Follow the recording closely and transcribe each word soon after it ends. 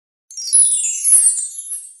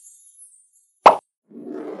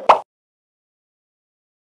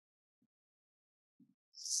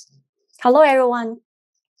Hello, everyone.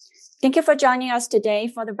 Thank you for joining us today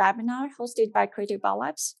for the webinar hosted by Creative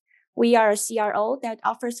Biolabs. We are a CRO that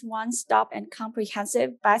offers one-stop and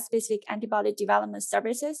comprehensive bispecific antibody development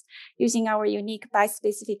services using our unique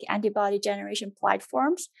bispecific antibody generation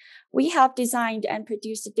platforms. We have designed and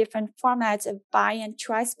produced different formats of bi- and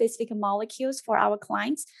trispecific molecules for our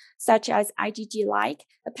clients, such as IgG-like,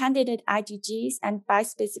 appended IgGs, and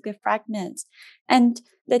bispecific fragments. And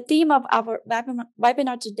the theme of our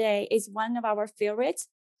webinar today is one of our favorites,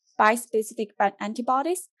 bispecific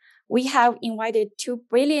antibodies. We have invited two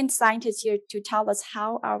brilliant scientists here to tell us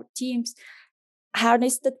how our teams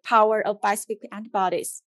harness the power of bispecific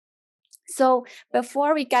antibodies. So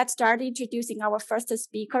before we get started introducing our first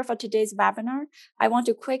speaker for today's webinar, I want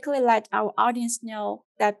to quickly let our audience know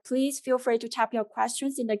that please feel free to type your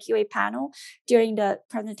questions in the QA panel during the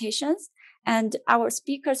presentations, and our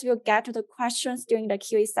speakers will get to the questions during the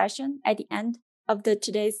QA session at the end of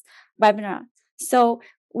today's webinar. So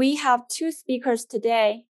we have two speakers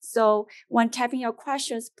today. So when typing your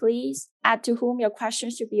questions, please add to whom your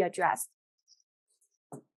questions should be addressed.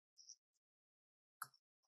 All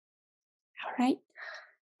right.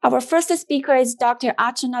 Our first speaker is Dr.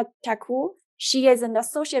 Archana Thakur. She is an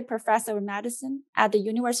associate professor of medicine at the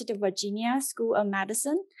University of Virginia School of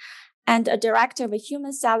Medicine and a director of a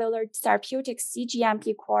human cellular therapeutics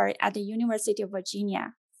CGMP core at the University of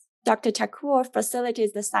Virginia. Dr. Thakur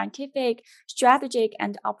facilitates the scientific, strategic,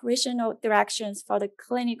 and operational directions for the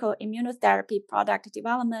clinical immunotherapy product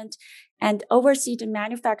development and oversees the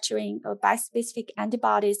manufacturing of bispecific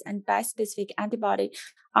antibodies and bispecific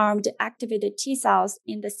antibody-armed activated T cells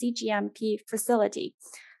in the CGMP facility,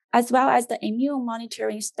 as well as the immune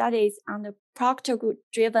monitoring studies on the Proctor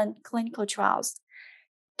Group-driven clinical trials.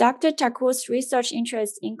 Dr. Thakur's research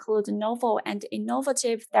interests include novel and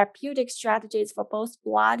innovative therapeutic strategies for both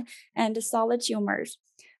blood and solid tumors.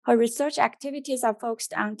 Her research activities are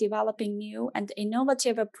focused on developing new and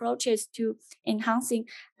innovative approaches to enhancing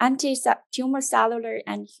anti-tumor cellular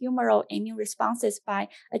and humoral immune responses by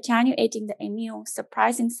attenuating the immune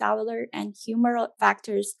suppressing cellular and humoral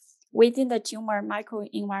factors within the tumor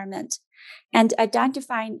microenvironment, and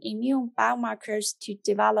identifying immune biomarkers to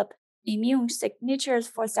develop immune signatures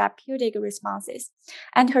for therapeutic responses.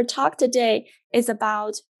 And her talk today is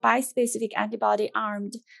about bispecific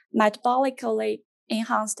antibody-armed, metabolically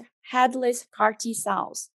enhanced headless CAR T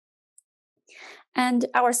cells. And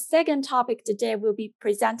our second topic today will be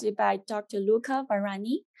presented by Dr. Luca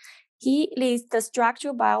Varani. He leads the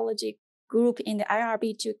structural biology group in the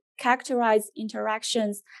IRB to characterize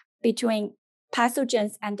interactions between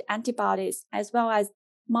pathogens and antibodies, as well as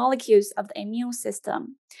molecules of the immune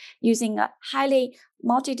system, using a highly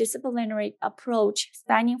multidisciplinary approach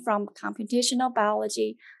spanning from computational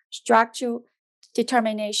biology, structural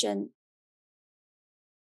determination,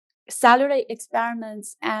 cellular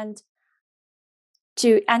experiments, and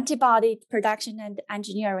to antibody production and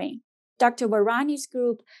engineering. Dr. Varani's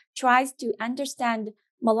group tries to understand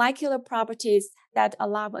molecular properties that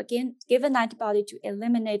allow a given antibody to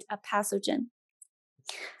eliminate a pathogen,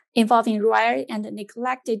 involving rare and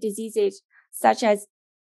neglected diseases such as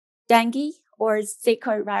dengue or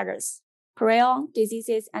Zika virus, prion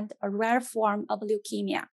diseases, and a rare form of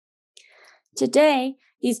leukemia. Today,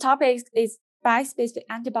 his topic is bispecific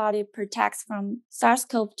antibody protects from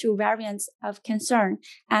SARS-CoV-2 variants of concern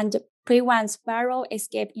and prevents viral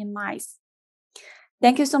escape in mice.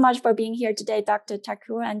 Thank you so much for being here today, Dr.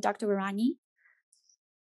 Thakur and Dr. Varani.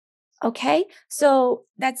 Okay, so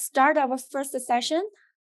let's start our first session.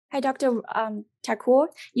 Hi, Dr. Thakur.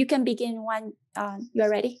 You can begin when you're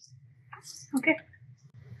ready. Okay.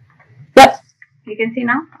 Yep. You can see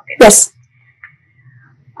now? Okay. Yes.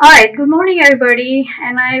 All right. Good morning, everybody.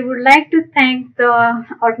 And I would like to thank the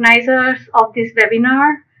organizers of this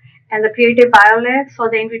webinar and the Creative Biolabs for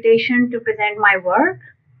the invitation to present my work.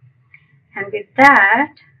 And with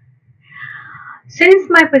that, since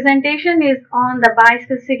my presentation is on the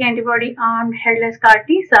bispecific antibody-armed headless CAR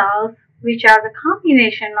T cells, which are the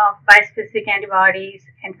combination of bispecific antibodies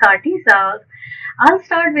and CAR T cells, I'll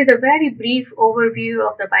start with a very brief overview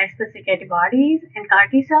of the bispecific antibodies and CAR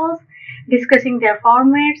T cells, discussing their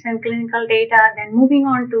formats and clinical data, then moving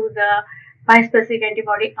on to the bispecific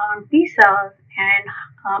antibody-armed T cells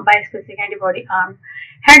and bispecific antibody-armed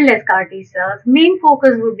headless CAR T cells. Main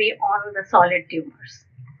focus would be on the solid tumors.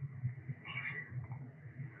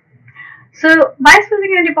 So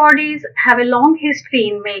bispecific antibodies have a long history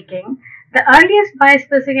in making. The earliest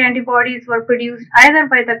bispecific antibodies were produced either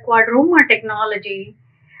by the quadroma technology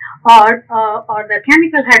or the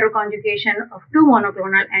chemical hydroconjugation of two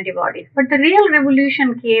monoclonal antibodies. But the real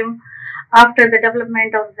revolution came after the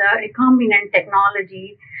development of the recombinant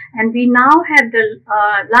technology And we now have the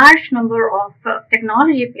large number of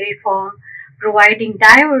technology platforms providing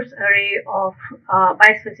diverse array of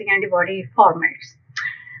bispecific antibody formats.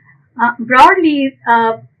 Broadly,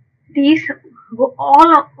 these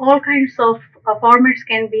all kinds of formats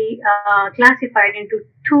can be classified into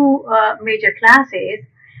two major classes.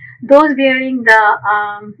 Those bearing the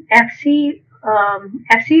FC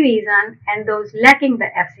region and those lacking the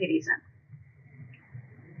FC region.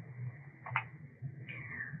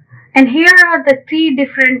 And here are the three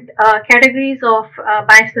different categories of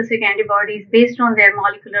bispecific antibodies based on their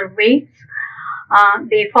molecular weights.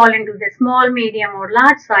 They fall into the small, medium, or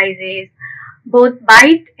large sizes. Both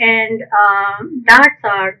BITE and DARTs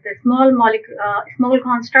are the small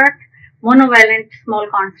construct, monovalent small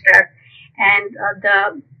construct, and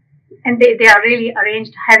they are really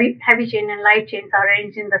arranged. Heavy chain and light chains are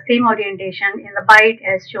arranged in the same orientation in the BITE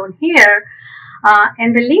as shown here.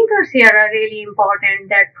 And the linkers here are really important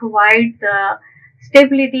that provide the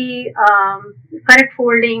stability, correct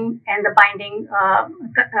folding, and the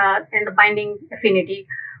binding affinity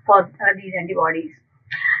for these antibodies.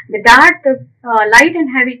 The DART, the light and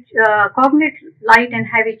heavy, cognate light and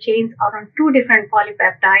heavy chains are on two different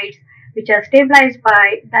polypeptides, which are stabilized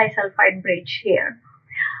by disulfide bridge here.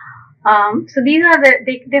 So these are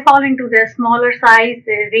they fall into the smaller size.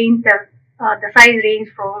 They range the size range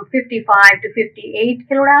from 55 to 58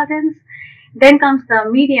 kilodaltons. Then comes the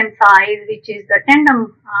medium size, which is the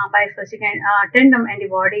tandem bispecific tandem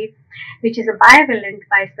antibody, which is a bivalent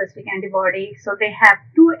bispecific antibody. So they have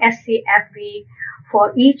two scFv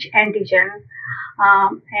for each antigen,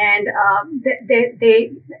 and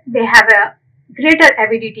they have a greater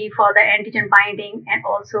avidity for the antigen binding and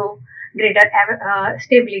also greater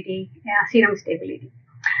stability, serum stability.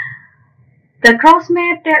 The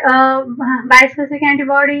cross-mapped bispecific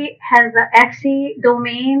antibody has the Fc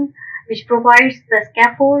domain, which provides the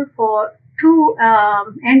scaffold for two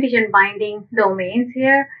antigen binding domains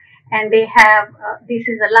here, and they have this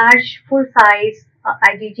is a large full-size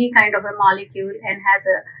IgG kind of a molecule and has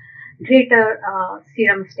a greater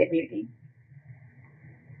serum stability.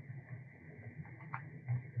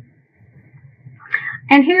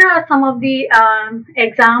 And here are some of the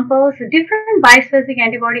examples. Different bispecific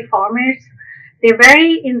antibody formats, they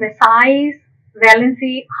vary in the size,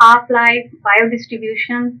 valency, half-life,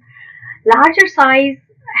 biodistribution. Larger size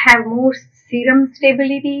have more serum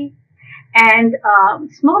stability, and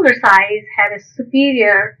smaller size have a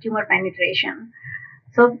superior tumor penetration.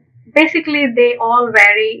 So basically, they all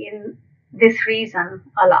vary in this reason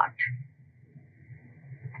a lot.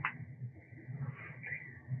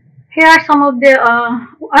 Here are some of the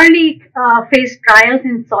early phase trials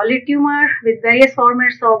in solid tumor with various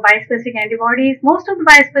formats of bispecific antibodies. Most of the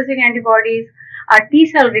bispecific antibodies are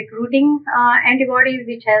T-cell recruiting antibodies,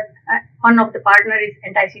 which has one of the partner is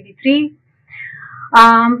anti-CD3.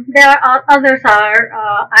 There are others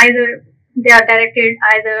are either they are directed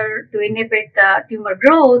either to inhibit the tumor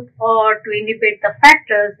growth or to inhibit the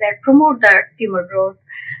factors that promote the tumor growth,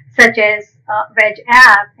 such as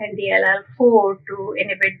bsAbs and DLL4 to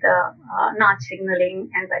inhibit the Notch signaling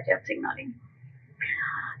and VEGF signaling.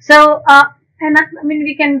 So, and I mean,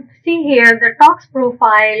 we can see here the tox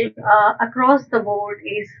profile across the board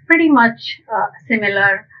is pretty much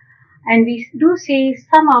similar, and we do see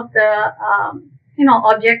some of the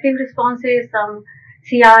objective responses, some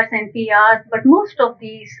CRs and PRs, but most of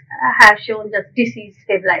these have shown just disease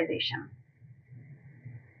stabilization.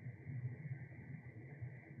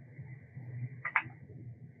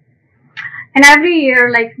 And every year,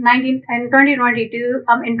 like in 2022,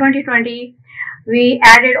 in 2020, we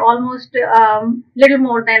added almost little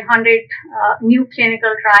more than 100 new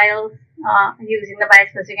clinical trials using the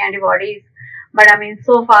bispecific antibodies. But I mean,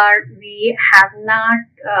 so far we have not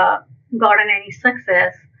gotten any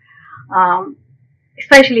success,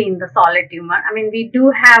 especially in the solid tumor. I mean, we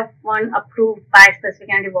do have one approved bispecific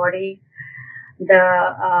antibody,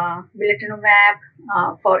 the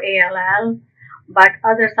blinatumomab for ALL, but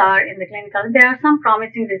others are in the clinical. There are some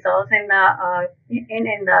promising results in the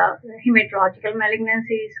hematological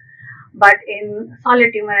malignancies, but in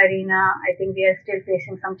solid tumor arena, I think we are still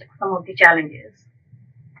facing some of the challenges.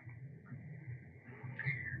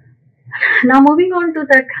 Now moving on to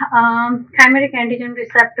the chimeric antigen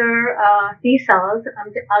receptor T cells,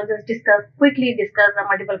 I'll just quickly discuss the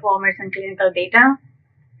multiple formats and clinical data.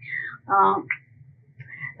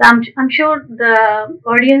 I'm sure the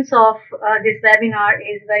audience of this webinar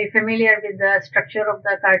is very familiar with the structure of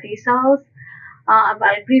the CAR T cells. I'll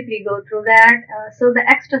briefly go through that. So the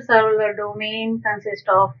extracellular domain consists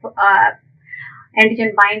of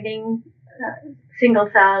antigen binding single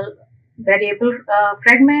cell variable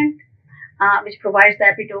fragment. which provides the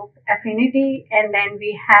epitope affinity, and then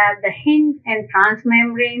we have the hinge and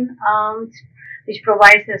transmembrane, which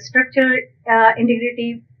provides the structural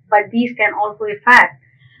integrity, but these can also affect.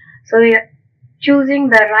 So choosing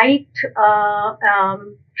the right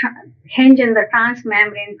hinge in the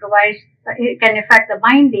transmembrane provides, it can affect the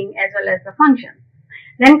binding as well as the function.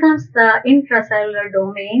 Then comes the intracellular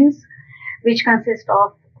domains, which consist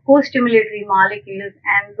of co-stimulatory molecules,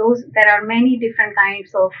 and there are many different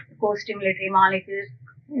kinds of co-stimulatory molecules,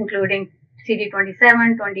 including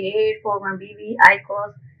CD27, 28, 4-1BB,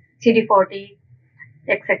 ICOS, CD40,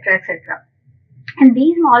 etc., etc. And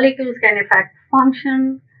these molecules can affect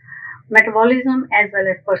function, metabolism, as well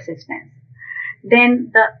as persistence.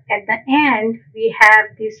 Then at the end, we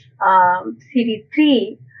have this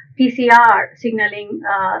CD3 TCR signaling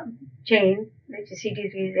chain, which is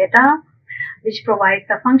CD3 zeta, which provides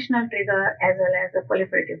the functional trigger as well as the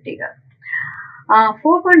proliferative trigger.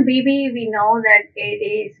 4-1BB, we know that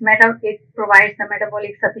it provides the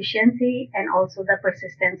metabolic sufficiency and also the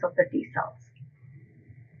persistence of the T cells.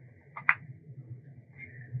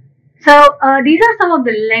 So these are some of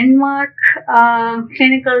the landmark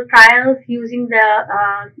clinical trials using the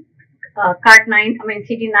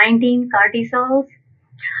CD19 CAR T cells.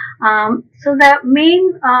 So the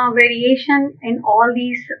main variation in all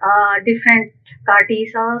these different CAR T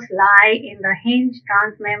cells lie in the hinge,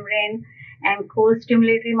 transmembrane, and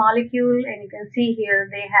co-stimulatory molecule. And you can see here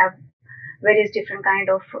they have various different kind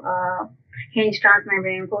of hinge,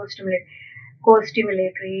 transmembrane,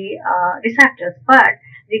 co-stimulatory receptors. But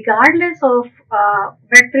regardless of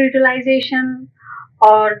vector utilization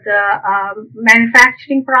or the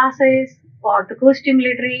manufacturing process or the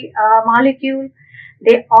co-stimulatory molecule,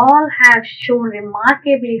 they all have shown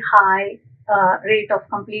remarkably high rate of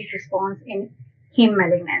complete response in heme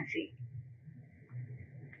malignancy.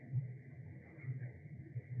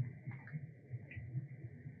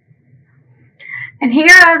 And here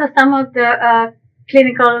are some of the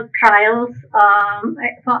clinical trials,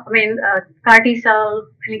 CAR T cell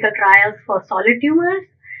clinical trials for solid tumors.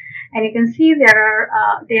 And you can see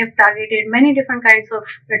they have targeted many different kinds of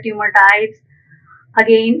tumor types,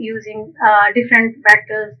 again using different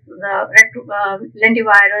vectors, the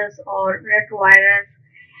lentivirus or retrovirus.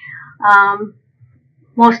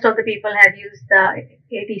 Most of the people have used the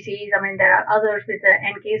ATCs. There are others with the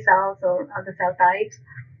NK cells or other cell types.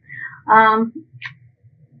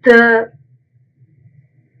 The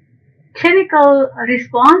clinical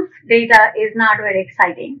response data is not very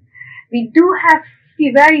exciting. We do have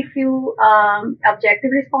very few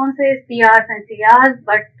objective responses, PRs and CRs,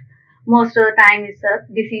 but most of the time it's a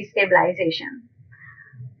disease stabilization.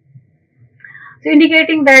 So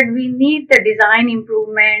indicating that we need the design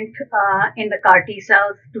improvement in the CAR T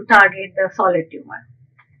cells to target the solid tumor.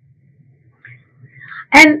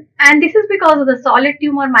 And this is because of the solid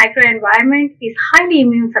tumor microenvironment is highly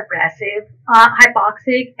immune suppressive,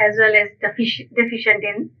 hypoxic, as well as deficient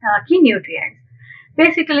in key nutrients.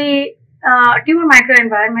 Basically, tumor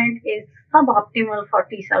microenvironment is suboptimal for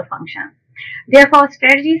T cell function. Therefore,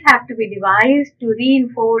 strategies have to be devised to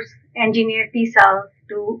reinforce engineered T cells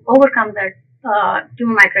to overcome that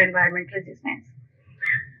tumor microenvironment resistance.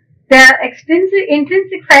 The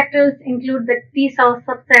intrinsic factors include the T cell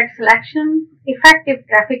subset selection, effective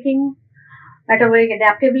trafficking, metabolic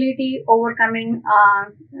adaptability, overcoming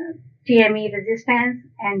TME resistance,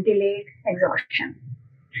 and delayed exhaustion.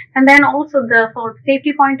 And then also for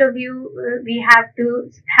safety point of view, we have to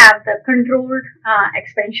have the controlled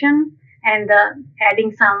expansion and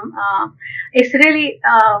adding some. It's really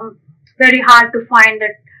very hard to find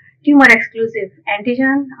the tumor exclusive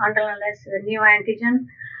antigen unless the neoantigen.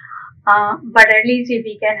 But at least if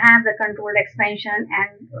we can have the controlled expansion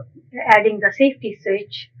and adding the safety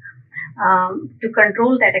switch to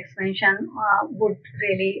control that expansion would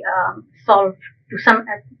really solve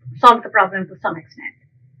the problem to some extent.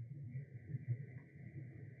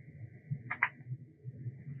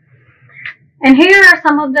 And here are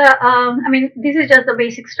some of the, this is just the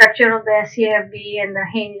basic structure of the scFv and the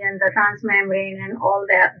hinge and the transmembrane and all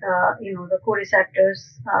the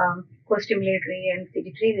co-receptors, co-stimulatory and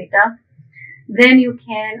CD3 zeta. Then you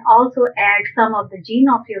can also add some of the gene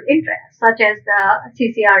of your interest, such as the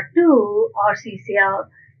CCR2 or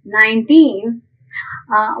CCL19,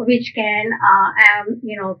 which can,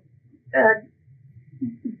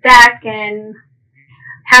 that can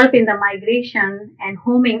help in the migration and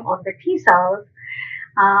homing of the T cells,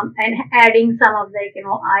 and adding some of the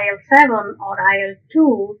IL-7 or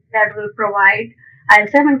IL-2 that will provide,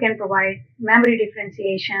 IL-7 can provide memory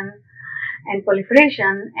differentiation and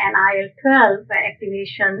proliferation, and IL-12 by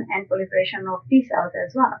activation and proliferation of T cells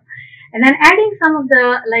as well. And then adding some of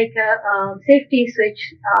the safety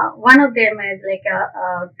switch. One of them is like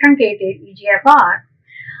a truncated EGFR.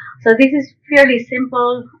 So this is fairly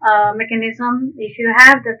simple mechanism. If you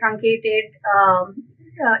have the truncated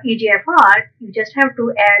EGFR, you just have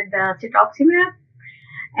to add the cetuximab,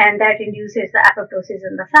 and that induces the apoptosis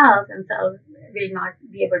in the cells, and cells will not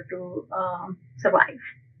be able to survive.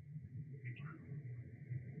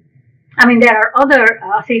 I mean, there are other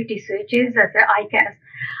safety switches as the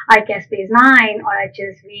ICAS 9 or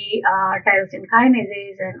HSV tyrosine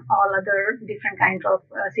kinases, and all other different kinds of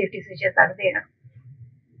safety switches are there.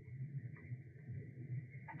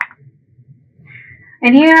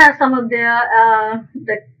 And here are some of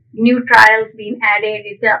the new trials being added.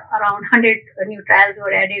 It's around 100 new trials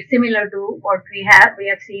were added, similar to what we have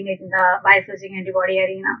seen it in the bispecific antibody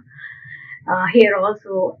arena. Here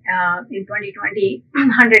also, in 2020,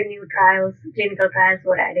 100 new trials, clinical trials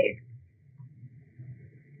were added.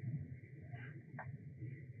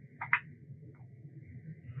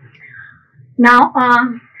 Now,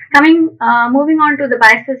 moving on to the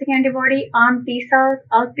bispecific antibody on T cells,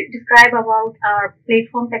 I'll describe about our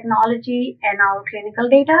platform technology and our clinical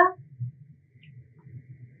data.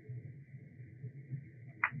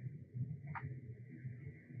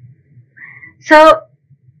 So,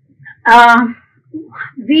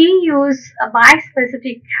 we use a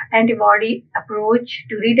bispecific antibody approach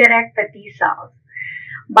to redirect the T cells.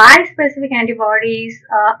 Bispecific antibodies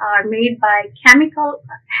are made by chemical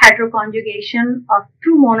heteroconjugation of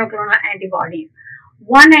two monoclonal antibodies.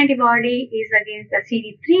 One antibody is against the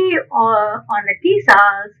CD3 on the T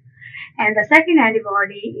cells, and the second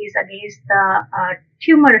antibody is against the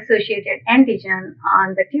tumor-associated antigen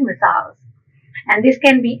on the tumor cells. And this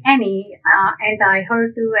can be any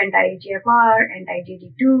anti-HER2, anti-EGFR,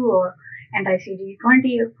 anti-GD2, or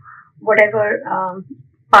anti-CD20, whatever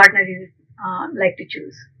partner you like to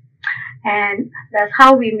choose. And that's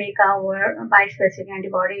how we make our bispecific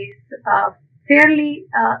antibodies. Fairly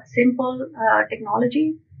simple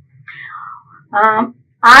technology.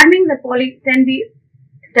 Arming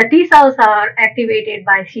the T cells are activated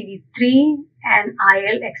by CD3 and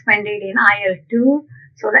IL expanded in IL2.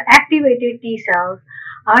 So the activated T cells,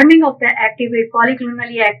 arming of the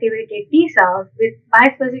polyclonally activated T cells with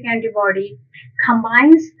bispecific antibody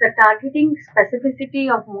combines the targeting specificity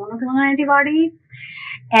of monoclonal antibody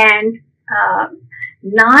and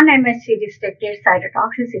non-MHC restricted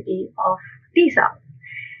cytotoxicity of T cells.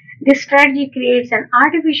 This strategy creates an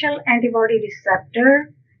artificial antibody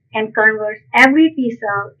receptor and converts every T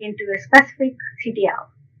cell into a specific CTL.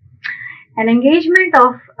 An engagement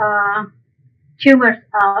of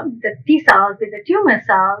the T cells with the tumor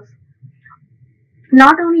cells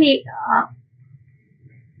not only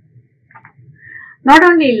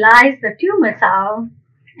lyse the tumor cell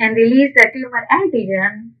and release the tumor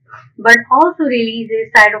antigen, but also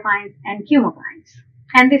releases cytokines and chemokines.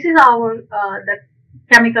 And this is our the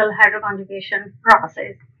chemical heteroconjugation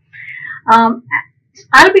process.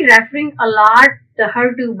 I'll be referring a lot the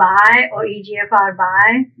HER2 bi or EGFR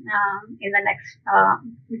bi in the next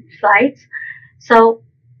slides. So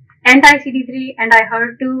anti-CD3,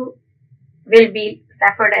 anti-HER2 will be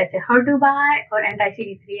referred as a HER2 bi, or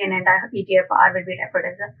anti-CD3 and anti-EGFR will be referred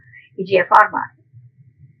as a EGFR bi.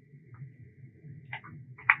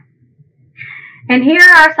 And here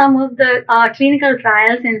are some of the clinical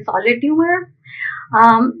trials in solid tumor.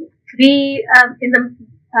 We in the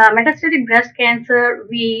metastatic breast cancer,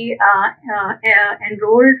 we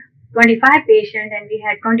enrolled 25 patients, and we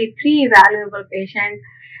had 23 evaluable patients,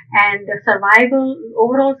 and the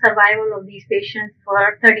overall survival of these patients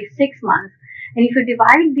for 36 months. And if you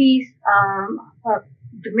divide these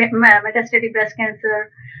metastatic breast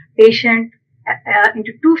cancer patients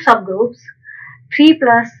into two subgroups,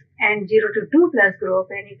 3+ and 0 to 2+ group,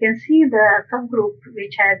 and you can see the subgroup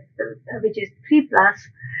which is 3+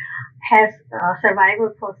 has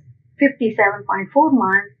survival for 57.4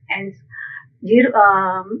 months, and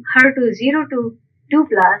HER2 0 to 2+,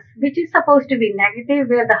 which is supposed to be negative,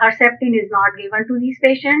 where the Herceptin is not given to these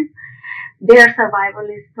patients, their survival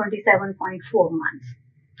is 27.4 months.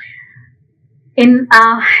 In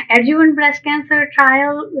adjuvant breast cancer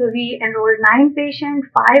trial, we enrolled 9 patients.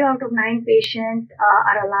 5 out of 9 patients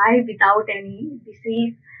are alive without any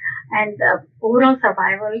disease, and the overall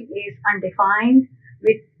survival is undefined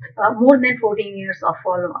with more than 14 years of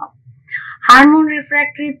follow-up. Hormone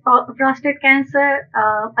refractory prostate cancer,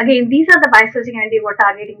 again, these are the bispecific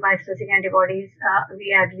targeting bispecific antibodies we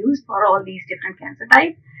have used for all these different cancer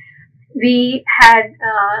types. We had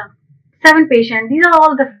 7 patients. These are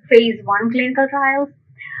all the phase 1 clinical trials.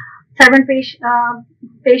 7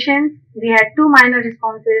 patients. We had 2 minor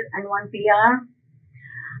responses and 1 PR.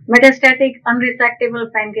 Metastatic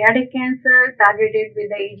unresectable pancreatic cancer targeted with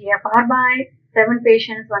the EGFR by 7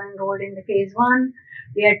 patients were enrolled in the phase 1.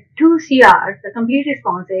 We had 2 CRs, the complete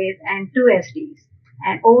responses, and 2 SDs,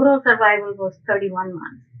 and overall survival was 31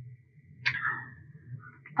 months.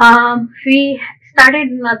 We started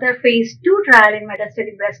another phase 2 trial in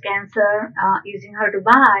metastatic breast cancer using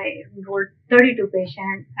HER2/BI, enrolled 32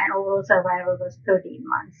 patients, and overall survival was 13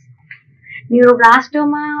 months.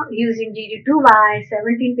 Neuroblastoma using GD2Y,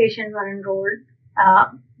 17 patients were enrolled,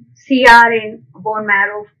 CR in bone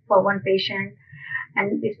marrow for 1 patient,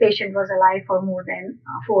 and this patient was alive for more than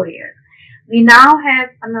 4 years. We now have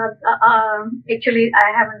another, actually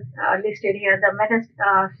I haven't listed here, the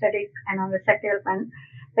metastatic and unresectable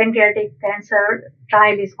pancreatic cancer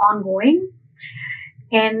trial is ongoing.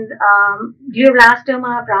 And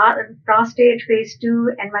glioblastoma, prostate phase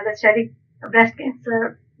 2, and metastatic breast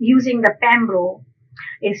cancer using the Pembro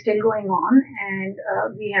is still going on, and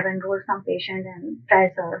we have enrolled some patients, and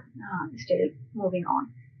trials are still moving on.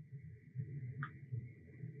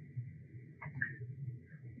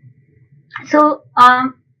 So,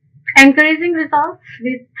 encouraging results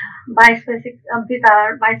with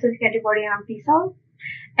our bispecific antibody arm T cells,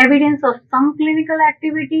 evidence of some clinical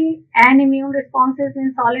activity and immune responses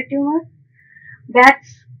in solid tumors.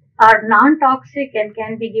 Bats are non-toxic and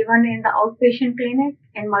can be given in the outpatient clinic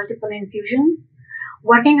in multiple infusions.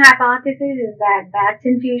 Working hypothesis is that bats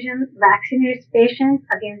infusion vaccinates patients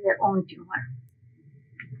against their own tumor.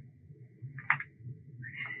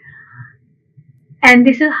 And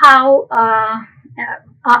this is how our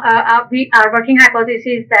working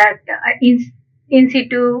hypothesis that in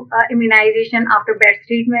situ immunization after breast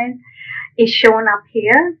treatment is shown up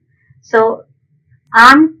here. So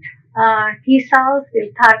armed T cells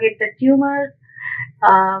will target the tumor,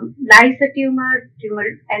 lyse the tumor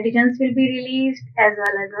antigens will be released, as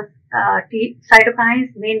well as the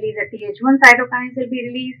cytokines, mainly the Th1 cytokines will be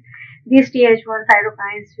released. These Th1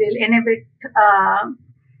 cytokines will inhibit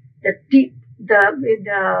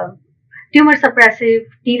the tumor suppressive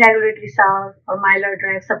T regulatory cells or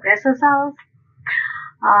myeloid-derived suppressor cells.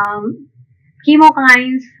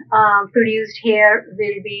 Chemokines produced here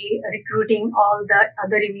will be recruiting all the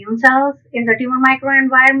other immune cells in the tumor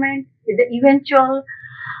microenvironment with the eventual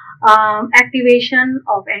activation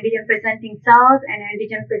of antigen-presenting cells and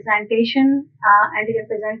antigen presentation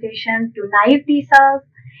to naive T cells,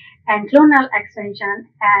 and clonal extension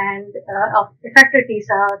and of effector T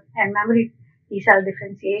cells and memory T cell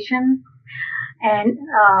differentiation, and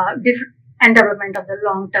development of the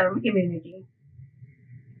long-term immunity.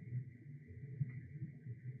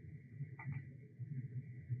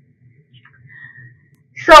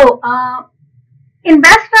 So, in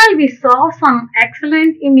breast trial, we saw some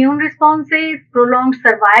excellent immune responses, prolonged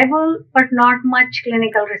survival, but not much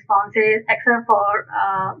clinical responses, except for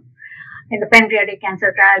in the pancreatic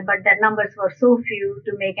cancer trial, but their numbers were so few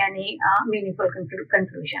to make any meaningful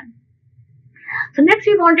conclusion. So next,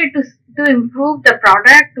 we wanted to improve the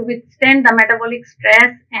product to withstand the metabolic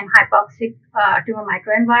stress and hypoxic tumor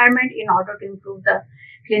microenvironment in order to improve the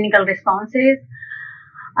clinical responses.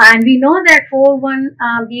 And we know that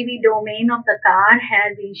 4-1BB domain of the CAR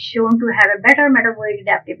has been shown to have a better metabolic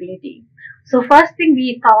adaptability. So first thing,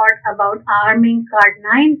 we thought about arming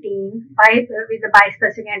CAR-19 with the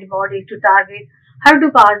bispecific antibody to target HER2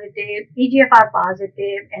 positive, EGFR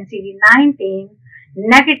positive, and CD19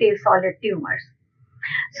 negative solid tumors.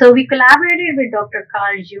 So we collaborated with Dr.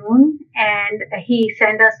 Carl June, and he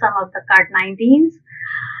sent us some of the CAR-19s,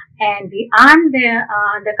 and we armed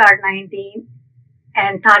the CAR-19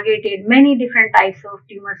 and targeted many different types of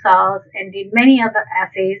tumor cells and did many other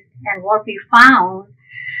assays. And what we found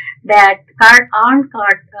that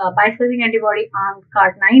bispecific antibody armed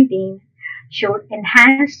CAR-19 showed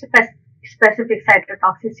enhanced specific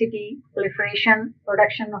cytotoxicity, proliferation,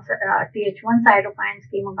 production of Th1 cytokines,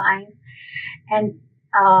 chemokines, and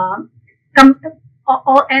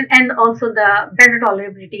also the better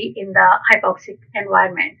tolerability in the hypoxic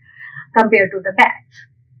environment compared to the bats,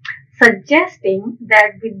 suggesting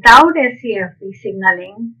that without SCFP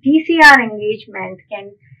signaling, TCR engagement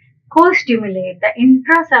can co-stimulate the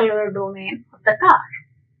intracellular domain of the CAR.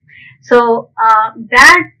 So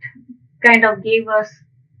that kind of gave us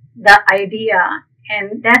the idea,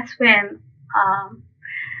 and that's when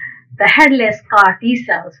the headless CAR T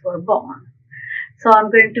cells were born. So I'm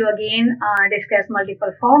going to again discuss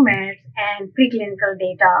multiple formats and preclinical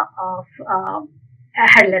data of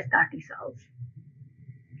headless CAR T cells.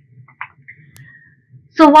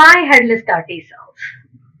 So why headless CAR T cells?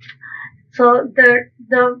 So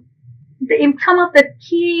some of the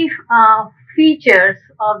key features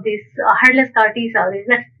of this headless CAR T cell is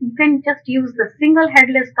that you can just use the single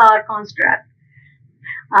headless CAR construct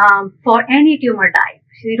for any tumor type.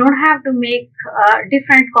 So you don't have to make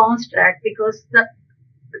different construct because the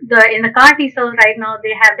in the CAR T cells right now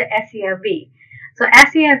they have the scFv. So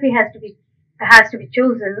scFv has to be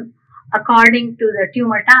chosen according to the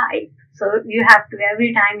tumor type. So you have to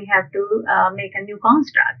every time you have to make a new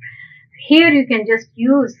construct. Here you can just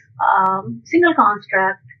use single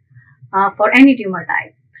construct for any tumor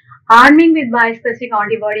type. Arming with bispecific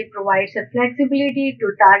antibody provides a flexibility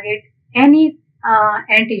to target any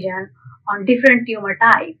antigen on different tumor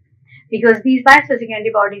type because these bispecific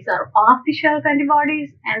antibodies are off-the-shelf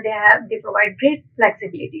antibodies and they provide great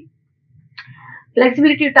flexibility.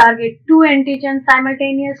 Flexibility to target two antigens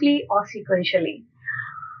simultaneously or sequentially.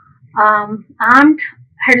 Armed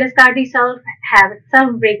headless CAR T cells have a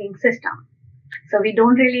self-breaking system, so we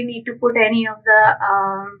don't really need to put any of the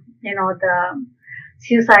the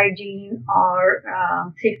suicide gene or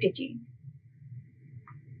safety gene.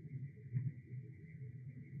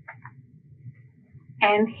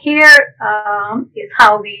 And here is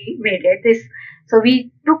how we made it. So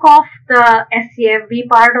we took off the scFv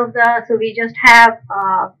part of so we just have,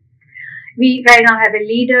 we right now have a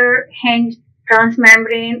leader, hinge,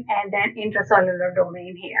 transmembrane, and then intracellular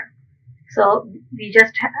domain here. So we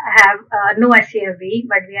just have no scFv,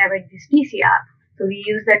 but we have this TCR. So we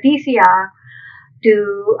use the TCR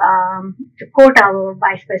to coat our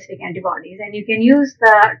bispecific antibodies. And you can use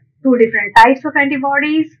the two different types of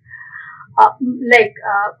antibodies,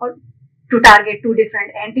 to target two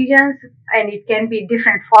different antigens, and it can be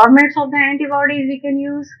different formats of the antibodies we can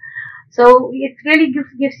use. So it really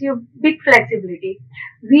gives you big flexibility.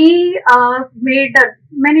 We made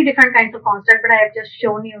many different kinds of constructs, but I have just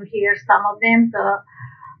shown you here some of them. The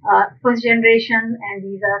first generation, and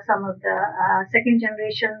these are some of the second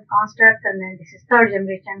generation constructs, and then this is third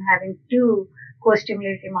generation having two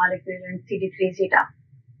co-stimulatory molecules and CD3 zeta.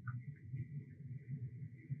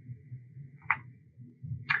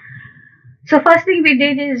 So first thing we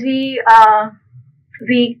did is we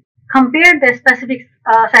compared the specific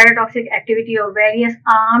cytotoxic activity of various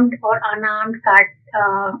armed or unarmed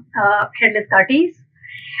headless CAR Ts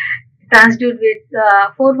transduced with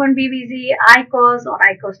 41BBZ, ICOS or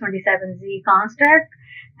ICOS27Z construct,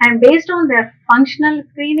 and based on their functional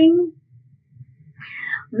screening,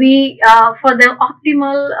 we for the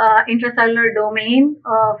optimal intracellular domain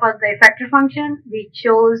for the effector function, we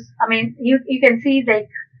chose. I mean, you can see like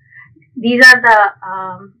these are the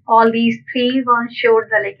all these three ones showed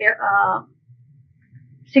the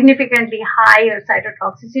significantly higher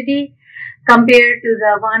cytotoxicity compared to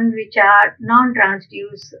the one which are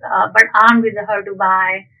non-transduced but armed with the HER2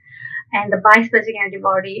 bi and the bispecific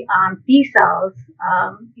antibody armed T cells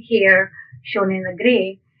here shown in the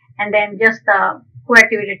gray, and then just the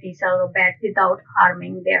co-activated T cell or BET without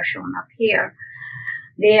arming, they are shown up here.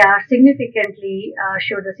 They are significantly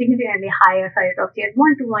showed a significantly higher cytotoxicity at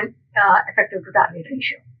 1-to-1 effective to target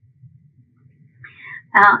ratio.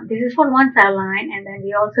 This is for one cell line, and then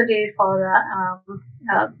we also did for the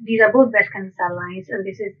these are both breast cancer cell lines, and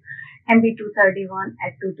this is MB231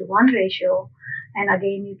 at 2-to-1 ratio. And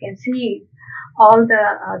again, you can see all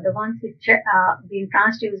the ones which being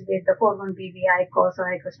transduced with the 41BB ICOS or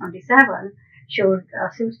ICOS27 showed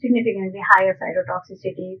significantly higher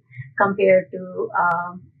cytotoxicity compared to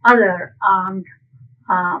other armed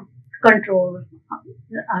control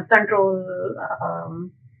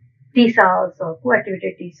T cells or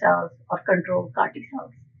co-activated T cells or control CAR T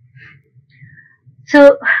cells.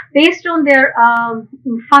 So based on their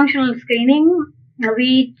functional screening,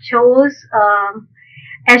 we chose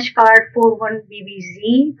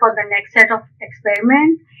HCARD41BBZ for the next set of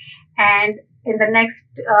experiment, and in the next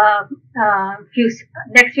few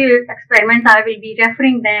experiments, I will be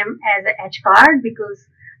referring them as a HCARD because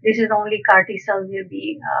this is the only CAR T cells we'll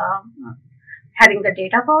be having the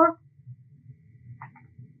data for.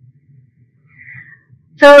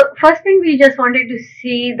 So first thing, we just wanted to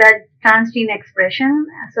see the transgene expression.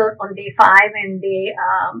 So on day 5 and day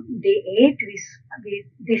 8,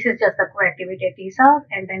 this is just the co-activated T cells,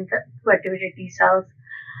 and then the co-activated T cells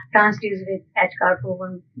transduced with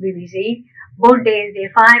HCARD41BBZ. Both days, day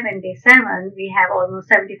 5 and day 7, we have almost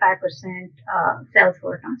 75% cells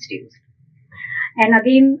were transduced. And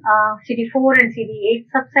again, CD4 and CD8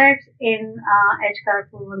 subsets in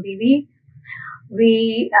HCARD41BB,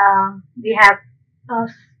 we have,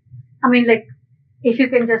 I mean, like, if you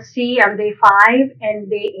can just see on day 5 and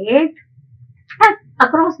day 8,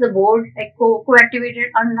 across the board, like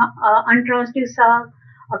co-activated untransduced cells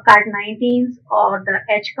or CARD19s or the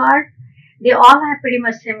HCARD, they all have pretty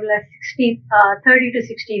much similar 30 to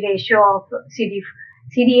 60 ratio of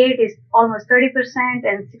CD8 is almost 30%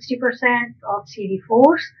 and 60% of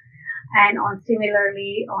CD4s. And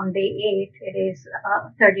similarly on day 8, it is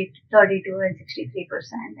 32 and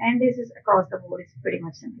 63%. And this is across the board, it's pretty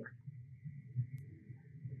much similar.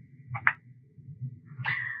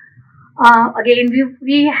 Again, we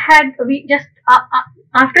just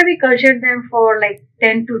after we cultured them for like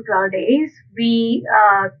 10 to 12 days, we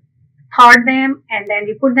thawed them and then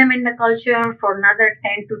we put them in the culture for another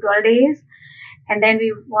 10 to 12 days. And then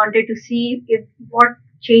we wanted to see what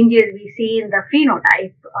changes we see in the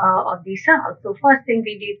phenotype of these cells. So first thing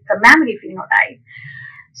we did the memory phenotype.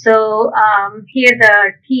 So here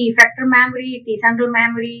the T effector memory, T central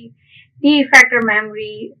memory, T effector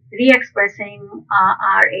memory re-expressing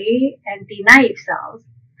RA and T naive cells.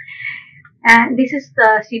 And this is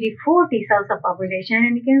the CD4 T cell subpopulation,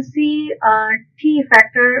 and you can see T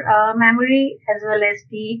effector memory as well as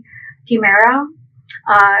T chimera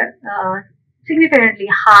are significantly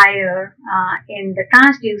higher in the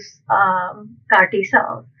transduced CAR T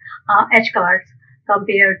cells, HCARs,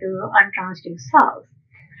 compared to untransduced cells.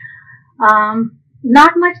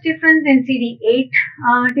 Not much difference in CD8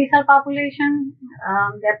 T cell population.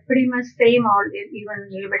 They're pretty much same or even a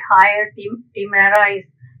little bit higher. Chimera is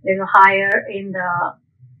a little higher in the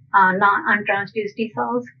untransduced T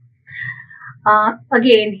cells.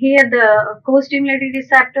 Again, here the co-stimulatory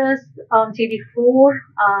receptors on CD4.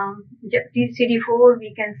 CD4,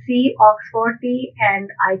 we can see OX40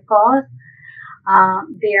 and ICOS.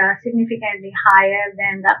 They are significantly higher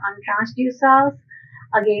than the untransduced cells.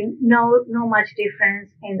 Again, no much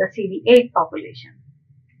difference in the CD8 population.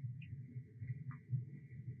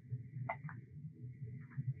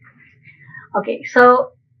 Okay,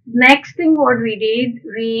 so next thing what we did,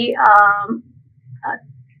 we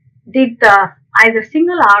did either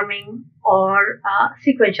single arming or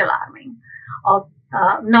sequential arming of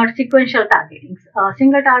not sequential targeting,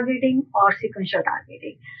 single targeting or sequential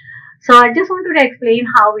targeting. So I just wanted to explain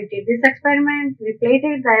how we did this experiment. We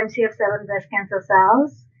plated the MCF7 breast cancer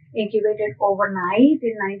cells, incubated overnight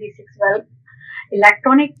in 96 well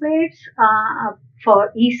electronic plates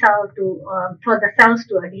for each cell for the cells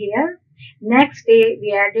to adhere. Next day,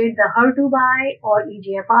 we added the HER2 by or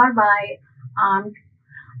EGFR by armed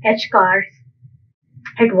HCARs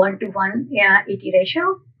at 1:1 ET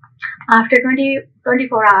ratio. After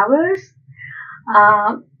 24 hours,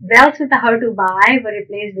 wells with the HER2 by were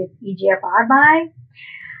replaced with EGFR by,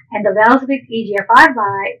 and the wells with EGFR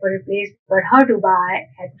by were replaced with HER2 by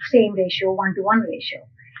at same ratio, 1:1 ratio.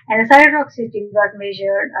 And the cytotoxicity was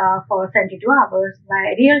measured for 72 hours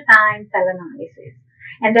by real-time cell analysis.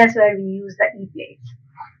 And that's where we use the E-plates.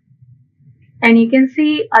 And you can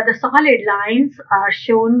see the solid lines are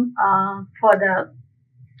shown for the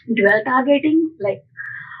dual targeting, like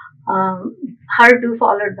HER2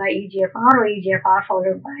 followed by EGFR or EGFR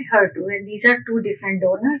followed by HER2. And these are two different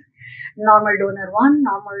donors, normal donor 1,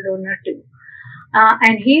 normal donor 2.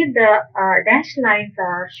 And here the dashed lines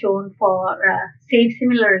are shown for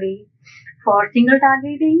similarly for single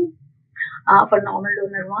targeting for normal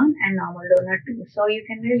donor 1 and normal donor 2. So you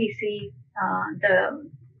can really see the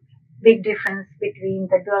big difference between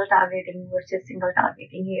the dual targeting versus single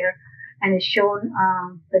targeting here, and it's shown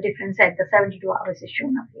the difference at the 72 hours is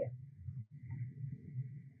shown up here.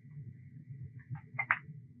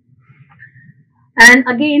 And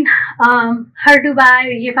again, HER2 by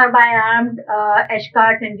EGFR by armed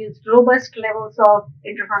HCARs induced robust levels of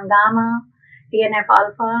interferon gamma, TNF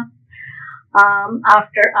alpha,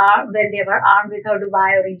 when they were armed with HER2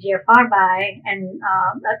 by or EGFR by and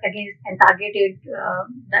targeted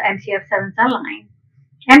the MCF7 cell line.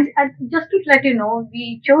 And just to let you know,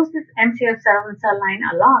 we chose this MCF7 cell line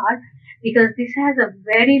a lot because this has a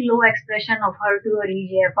very low expression of HER2 or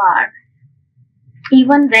EGFR.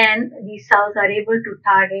 Even then, these cells are able to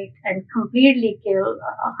target and completely kill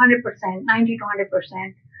 100%, 90 to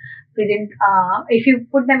 100% within, if you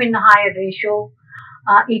put them in a higher ratio,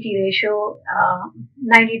 ET ratio,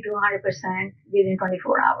 90 to 100% within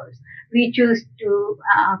 24 hours. We choose to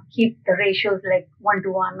keep the ratios like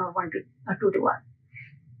 1:1 or 2:1.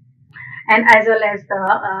 And as well as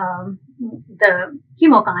the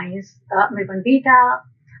chemokines, MIP1 beta,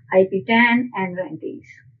 IP10, and RANTES.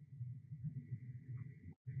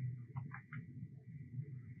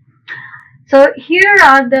 So here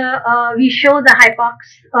are we show the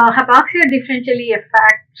hypoxia differentially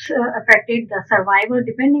affected the survival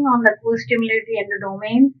depending on the co-stimulatory and the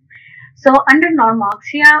domain. So under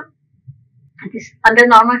normoxia,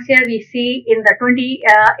 we see in the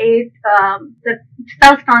 28 the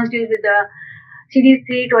cells transduced with the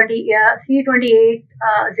CD28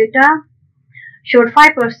 zeta showed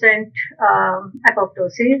 5%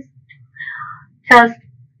 apoptosis. Cells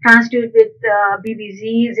transduced with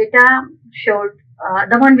BBZ zeta showed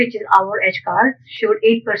the one which is our H card showed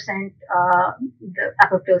 8% the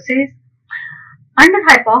apoptosis. Under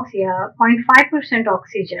hypoxia, 0.5%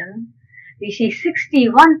 oxygen, we see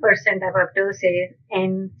 61% apoptosis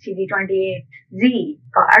in CD28Z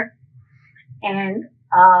card, and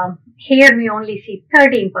here we only see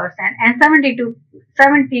 13% and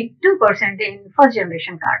 72% in first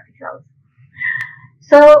generation CAR T cells.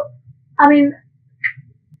 So, I mean,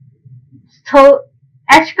 so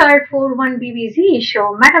HCARD41BBZ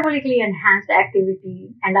show metabolically enhanced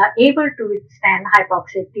activity and are able to withstand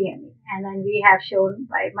hypoxic TME. And then we have shown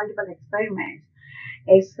by multiple experiments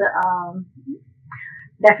is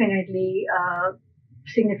definitely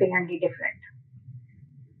significantly different.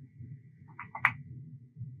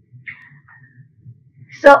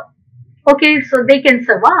 So, okay, so they can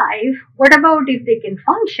survive. What about if they can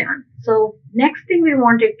function? So next thing we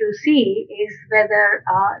wanted to see is whether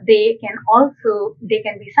they can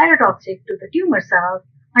be cytotoxic to the tumor cells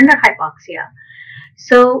under hypoxia.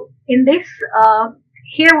 So in this,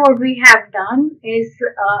 here what we have done is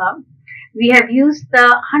we have used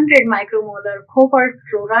the 100 micromolar cobalt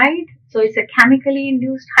chloride. So it's a chemically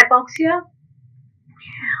induced hypoxia.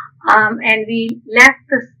 And we left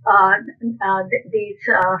these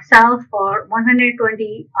cells for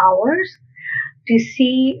 120 hours to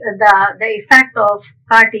see the effect of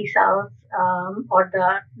CAR T cells or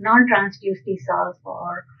the non-transduced T cells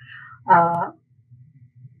or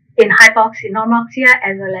in normoxia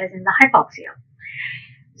as well as in the hypoxia.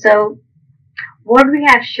 So what we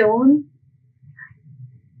have shown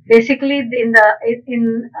basically in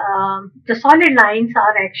the solid lines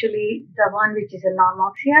are actually the one which is a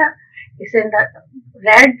normoxia. Is in the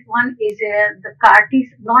red one is the CAR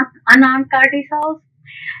T, not unarmed CAR T cells,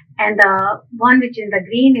 and the one which is in the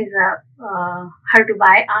green is a HER2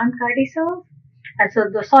 armed CAR T cells. And so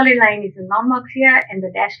the solid line is a normoxia and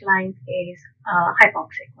the dashed line is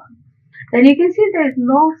hypoxic one. Then you can see there is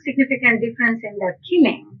no significant difference in the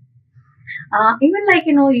killing. Even like,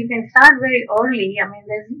 you can start very early. I mean,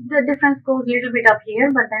 the difference goes a little bit up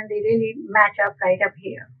here, but then they really match up right up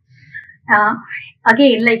here.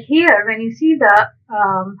 Again, like here, when you see the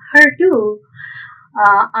HER2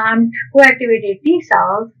 armed co-activated T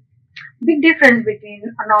cells, big difference between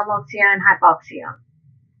normoxia and hypoxia.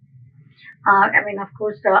 I mean, of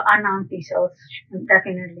course, the unarmed T cells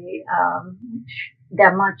definitely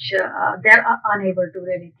they're unable to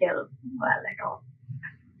really kill well at all.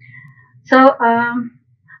 So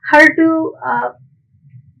HER2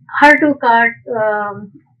 CAR.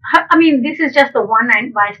 I mean, this is just the one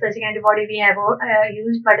bispecific antibody we have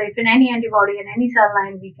used, but if in any antibody in any cell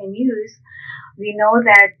line we can use, we know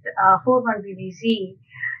that 41BBZ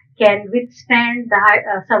can withstand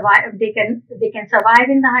the survive. They can survive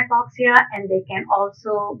in the hypoxia, and they can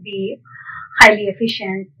also be highly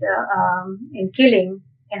efficient in killing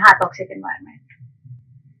in hypoxic environment.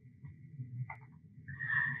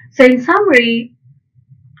 So in summary,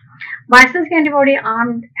 bispecific antibody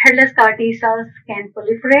armed headless CAR T cells can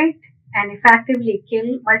proliferate and effectively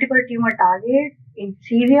kill multiple tumor targets in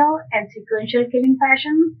serial and sequential killing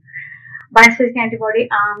fashion. Bispecific antibody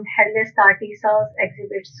armed headless CAR T cells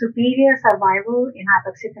exhibit superior survival in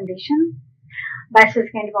hypoxic conditions.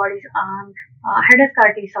 Bispecific antibodies armed headless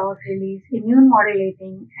CAR T cells release immune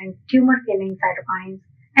modulating and tumor killing cytokines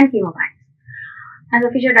and chemokines. And the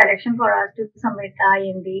future direction for us to submit the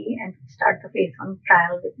IND and start the phase 1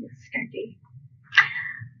 trial with this study.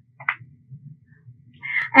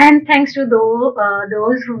 And thanks to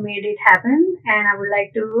those who made it happen. And I would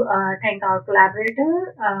like to thank our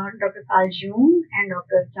collaborator, Dr. Carl June and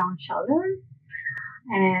Dr. John Schaller,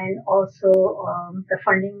 and also the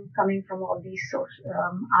funding coming from all these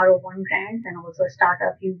R01 grants and also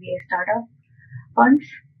UVA startup funds.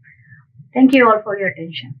 Thank you all for your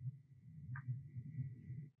attention.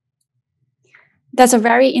 That's a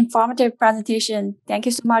very informative presentation. Thank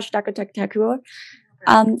you so much, Dr. Thakur.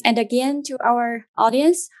 And again, to our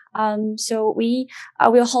audience, so we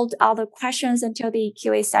will hold all the questions until the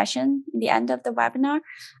QA session in the end of the webinar.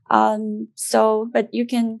 But you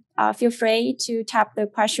can feel free to tap the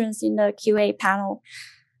questions in the QA panel.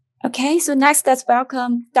 Okay, so next, let's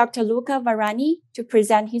welcome Dr. Luca Varani to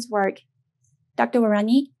present his work. Dr.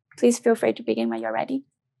 Varani, please feel free to begin when you're ready.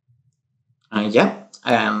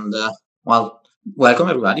 Welcome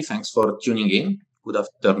everybody. Thanks for tuning in. Good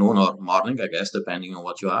afternoon or morning, I guess, depending on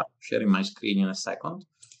what you are. Sharing my screen in a second.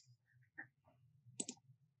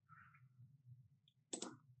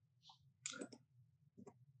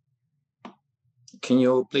 Can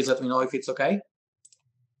you please let me know if it's okay?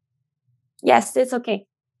 Yes, it's okay.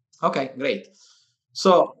 Okay, great.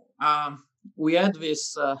 So we had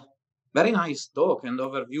this very nice talk and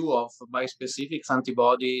overview of bispecific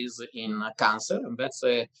antibodies in cancer, and that's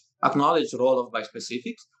a acknowledged role of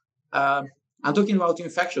bispecifics. I'm talking about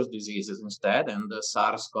infectious diseases instead, and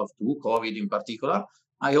SARS-CoV-2, COVID in particular.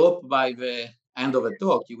 I hope by the end of the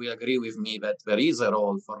talk you will agree with me that there is a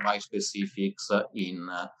role for bispecifics in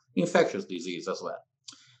infectious disease as well.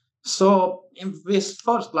 So in this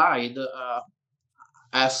first slide,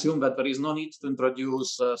 I assume that there is no need to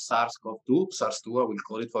introduce SARS-CoV-2, SARS-2, I will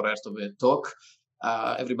call it for the rest of the talk.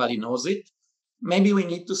 Everybody knows it. Maybe we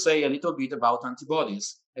need to say a little bit about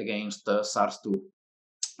antibodies against SARS-2.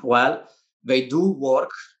 Well, they do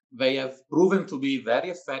work. They have proven to be very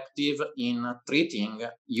effective in treating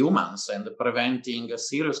humans and preventing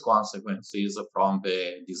serious consequences from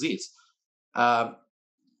the disease.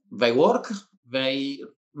 They work.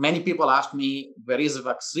 Many people ask me, there is a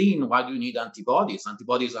vaccine, why do you need antibodies?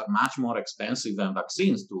 Antibodies are much more expensive than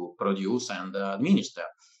vaccines to produce and administer.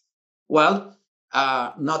 Well,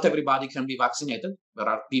 not everybody can be vaccinated. There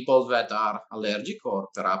are people that are allergic or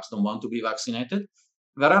perhaps don't want to be vaccinated.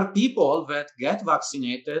 There are people that get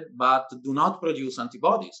vaccinated but do not produce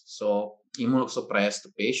antibodies, so immunosuppressed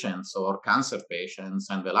patients or cancer patients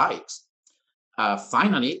and the likes.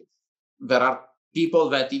 Finally, there are people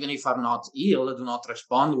that even if are not ill, do not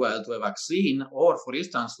respond well to a vaccine, or for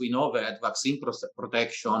instance, we know that vaccine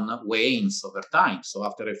protection wanes over time. So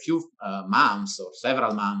after a few months or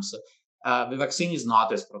several months, the vaccine is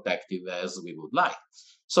not as protective as we would like.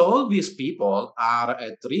 So all these people are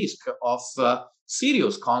at risk of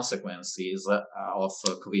serious consequences of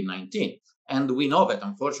COVID-19. And we know that,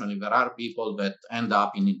 unfortunately, there are people that end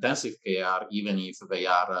up in intensive care even if they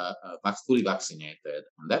are fully vaccinated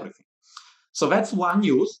and everything. So that's one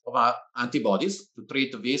use of antibodies to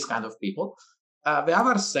treat these kind of people. The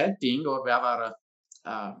other setting, or the other,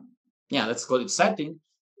 let's call it setting,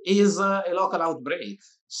 is a local outbreak.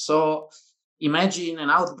 So imagine an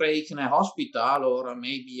outbreak in a hospital or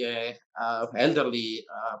maybe a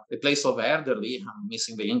place of elderly, I'm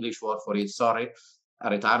missing the English word for it, sorry, a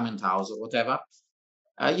retirement house or whatever.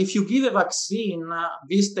 If you give a vaccine,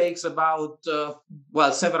 this takes about,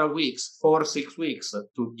 several weeks, 4 or 6 weeks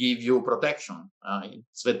to give you protection.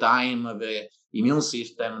 It's the time the immune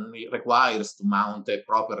system requires to mount a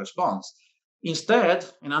proper response. Instead,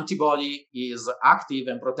 an antibody is active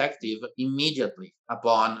and protective immediately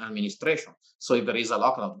upon administration. So if there is a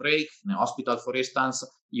local outbreak in a hospital, for instance,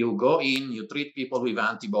 you go in, you treat people with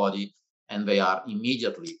antibody, and they are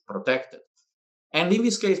immediately protected. And in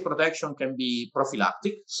this case, protection can be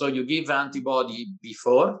prophylactic. So you give antibody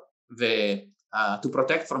before to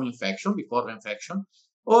protect from infection, before the infection,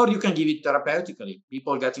 or you can give it therapeutically.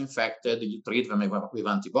 People get infected, you treat them with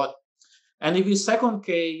antibody. And in this second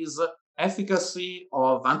case, efficacy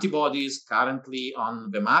of antibodies currently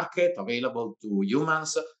on the market, available to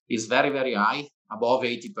humans, is very, very high, above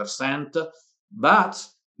 80%. But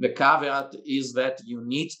the caveat is that you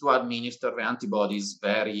need to administer the antibodies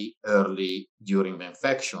very early during the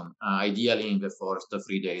infection, ideally in the first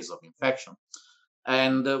 3 days of infection.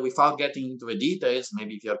 And without getting into the details,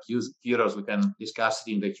 maybe if you're curious, we can discuss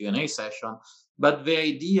it in the Q&A session. But the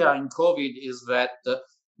idea in COVID is that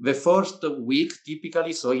the first week,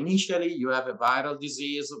 typically, so initially you have a viral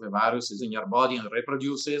disease, the virus is in your body and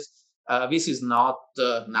reproduces. This is not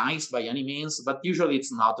nice by any means, but usually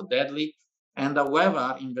it's not deadly. And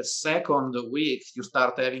however, in the second week, you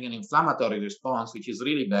start having an inflammatory response, which is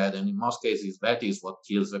really bad. And in most cases, that is what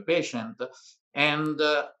kills the patient. And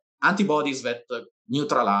antibodies that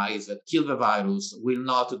neutralize, that kill the virus, will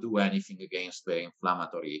not do anything against the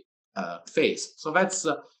inflammatory phase. So that's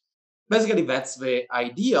basically that's the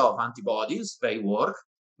idea of antibodies. They work.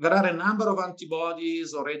 There are a number of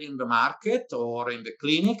antibodies already in the market or in the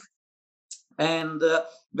clinic, and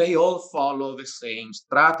they all follow the same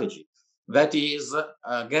strategy. That is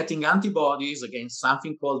getting antibodies against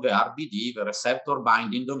something called the RBD, the receptor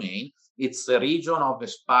binding domain. It's a region of the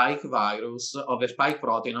spike virus, of the spike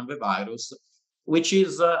protein of the virus, which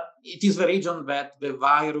is it is the region that the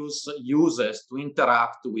virus uses to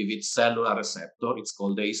interact with its cellular receptor. It's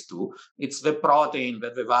called ACE2. It's the protein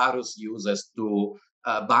that the virus uses to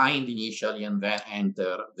bind initially and then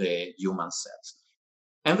enter the human cells.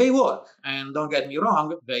 And they work. And don't get me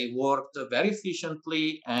wrong, they worked very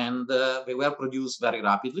efficiently and they were produced very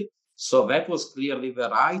rapidly. So that was clearly the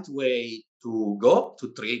right way to go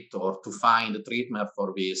to treat or to find a treatment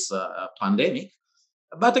for this pandemic.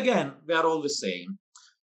 But again, they are all the same.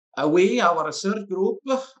 Our research group,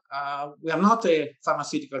 we are not a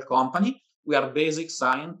pharmaceutical company. We are basic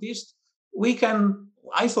scientists. We can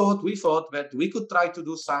we thought that we could try to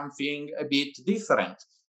do something a bit different,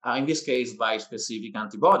 in this case, bispecific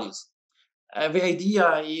antibodies. The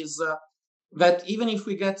idea is that even if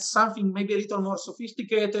we get something maybe a little more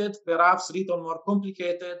sophisticated, perhaps a little more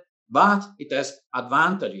complicated, but it has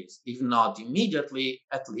advantages, if not immediately,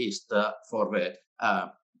 at least for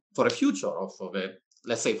the future, or for the,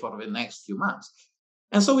 let's say, for the next few months.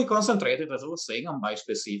 And so we concentrated, as I was saying, on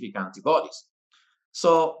bispecific antibodies.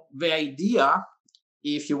 So the idea,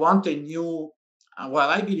 if you want a new, well,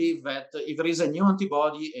 I believe that if there is a new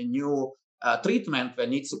antibody, a new treatment that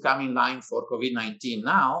needs to come in line for COVID-19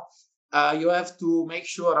 now, you have to make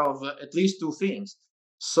sure of at least two things.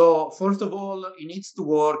 So first of all, it needs to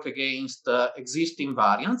work against existing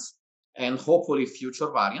variants and hopefully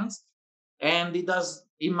future variants. And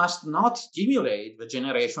it must not stimulate the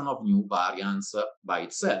generation of new variants by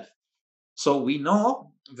itself. So we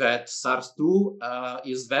know that SARS-2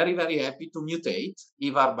 is very, very happy to mutate,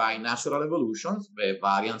 either by natural evolution, the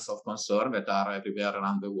variants of concern that are everywhere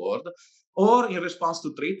around the world, or in response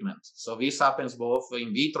to treatment. So this happens both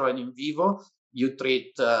in vitro and in vivo. You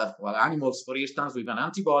treat animals, for instance, with an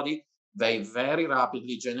antibody, they very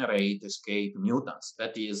rapidly generate escape mutants.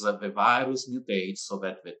 That is, the virus mutates so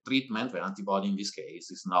that the treatment, the antibody in this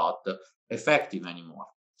case, is not effective anymore.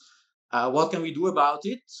 What can we do about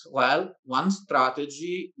it? Well, one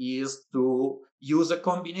strategy is to use a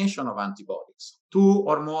combination of antibodies, two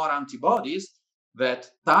or more antibodies that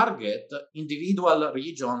target individual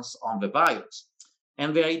regions on the virus.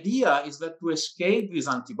 And the idea is that to escape these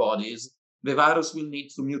antibodies, the virus will need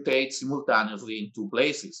to mutate simultaneously in two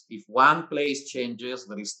places. If one place changes,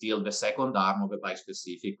 there is still the second arm of the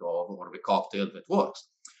bispecific or the cocktail that works.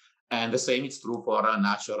 And the same is true for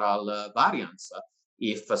natural variants.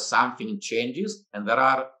 If something changes, and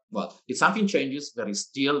if something changes, there is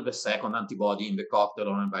still the second antibody in the cocktail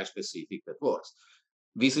or a bispecific that works.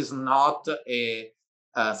 This is not a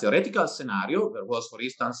theoretical scenario. There was, for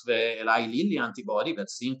instance, the Eli Lilly antibody that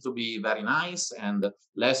seemed to be very nice, and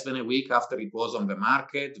less than a week after it was on the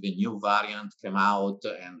market, the new variant came out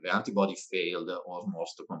and the antibody failed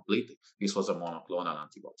almost completely. This was a monoclonal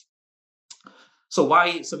antibody. So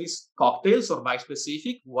these cocktails or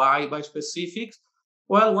bispecific? Why bispecific?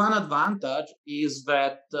 Well, one advantage is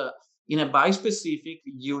that in a bispecific,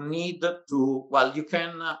 you need to,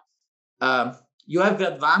 you have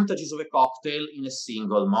the advantages of a cocktail in a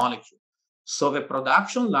single molecule. So the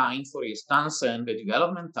production line, for instance, and the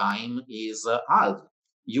development time is halved.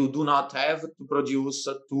 You do not have to produce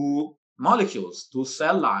two molecules, two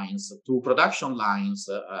cell lines, two production lines,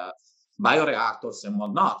 bioreactors and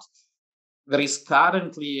whatnot. There is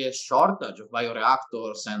currently a shortage of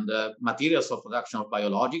bioreactors and materials for production of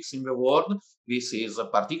biologics in the world. This is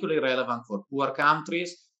particularly relevant for poor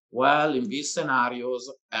countries. Well, in these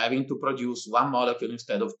scenarios, having to produce one molecule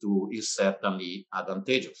instead of two is certainly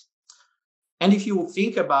advantageous. And if you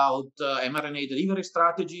think about mRNA delivery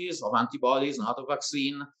strategies of antibodies, not a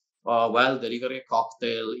vaccine, delivery a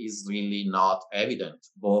cocktail is really not evident,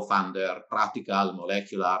 both under practical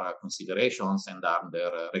molecular considerations and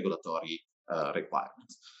under regulatory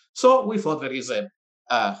requirements. So we thought there is a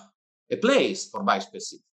place for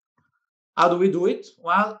bispecific. How do we do it?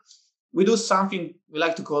 Well, we do something we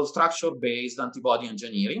like to call structure-based antibody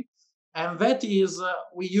engineering. And that is,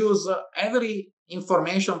 we use every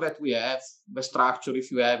information that we have, the structure,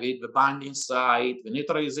 if you have it, the binding site, the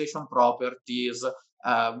neutralization properties,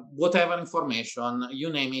 whatever information, you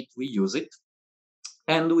name it, we use it.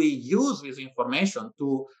 And we use this information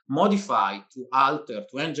to modify, to alter,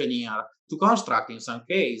 to engineer, to construct, in some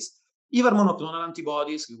case, either monoclonal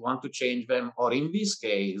antibodies, we want to change them, or in this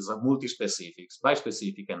case, multispecifics,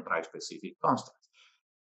 bispecific and trispecific constructs.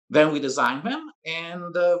 Then we design them,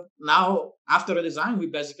 and now, after a design, we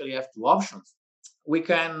basically have two options. We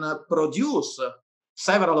can produce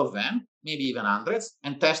several of them, maybe even hundreds,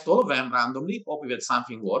 and test all of them randomly, hoping that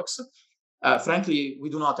something works. Frankly, we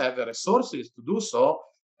do not have the resources to do so,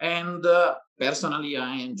 and personally,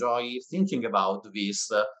 I enjoy thinking about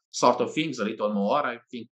these sort of things a little more.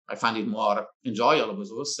 I find it more enjoyable,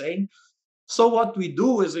 as I was saying. So what we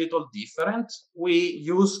do is a little different. We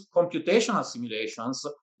use computational simulations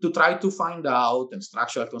to try to find out, and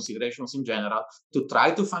structural considerations in general, to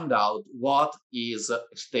try to find out what is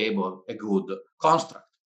stable, a good construct.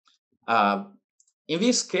 In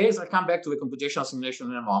this case, I'll come back to the computational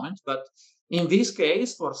simulation in a moment, but in this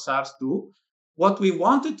case, for SARS-2, what we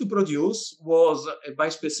wanted to produce was a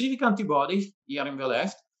bispecific antibody here on the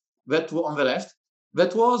left,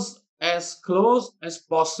 that was as close as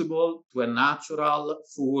possible to a natural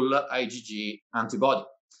full IgG antibody.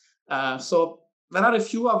 So there are a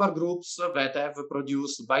few other groups that have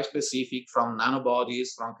produced bispecific from nanobodies,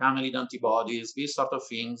 from camelid antibodies, these sort of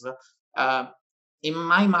things. In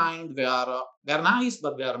my mind, they're nice,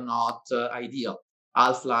 but they're not ideal.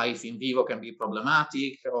 Half-life in vivo can be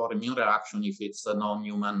problematic, or immune reaction if it's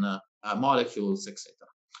non-human molecules, etc.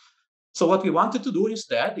 So what we wanted to do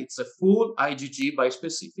instead, it's a full IgG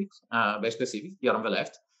bispecific here on the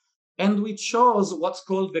left. And we chose what's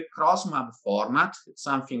called the CrossMab format. It's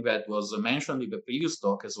something that was mentioned in the previous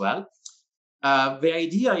talk as well. The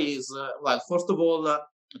idea is, well, first of all,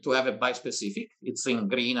 to have a bispecific. It's in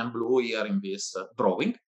green and blue here in this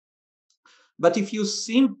drawing. But if you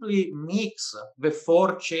simply mix the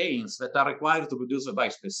 4 chains that are required to produce the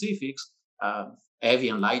bispecifics, heavy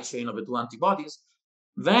and light chain of the 2 antibodies,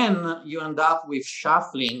 then you end up with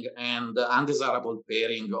shuffling and undesirable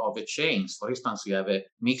pairing of the chains. For instance, you have a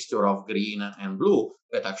mixture of green and blue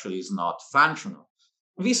that actually is not functional.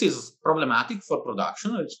 This is problematic for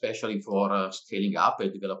production, especially for scaling up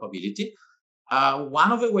and developability.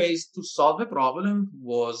 One of the ways to solve the problem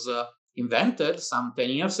was invented some 10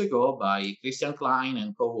 years ago by Christian Klein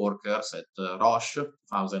and co-workers at Roche,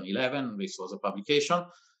 2011. This was a publication.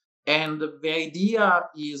 And the idea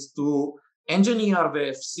is to engineer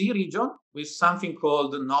the Fc region with something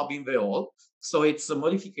called knob in the hole. So it's a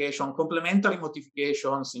modification, complementary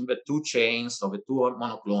modifications in the 2 chains of the 2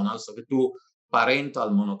 monoclonals, of the 2 parental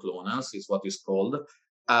monoclonals is what is called,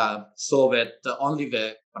 so that only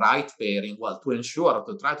the right pairing, well,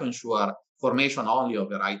 to try to ensure formation only of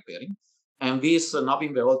the right pairing. And this knob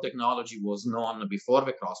in the hole technology was known before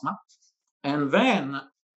the CrossMab. And then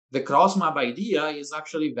the CrossMab idea is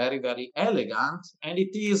actually very, very elegant, and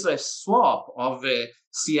it is a swap of the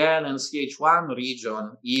CL and CH1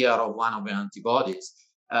 region here of one of the antibodies.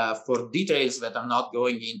 For details that I'm not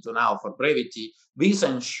going into now for brevity, this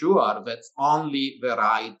ensures that only the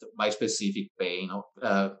right bispecific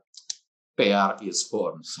pair is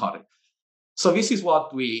formed. Sorry. So this is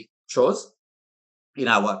what we chose in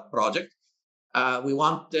our project. We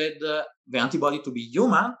wanted the antibody to be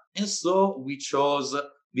human, and so we chose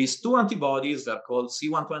these 2 antibodies. They're called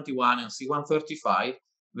C121 and C135.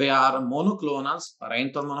 They are monoclonals,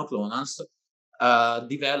 parental monoclonals,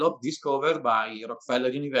 discovered by Rockefeller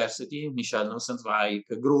University, Michel Nussenzweig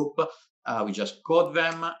group. We just code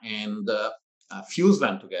them and fuse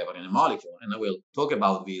them together in a molecule, and I will talk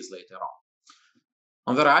about these later on.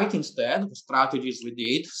 On the right, instead, the strategies we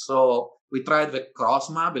did. So we tried the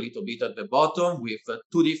CrossMab a little bit at the bottom with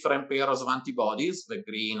 2 different pairs of antibodies, the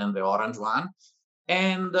green and the orange one.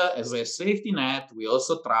 And as a safety net, we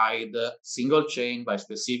also tried single chain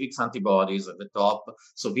bispecific antibodies at the top.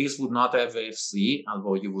 So this would not have Fc,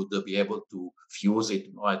 although you would be able to fuse it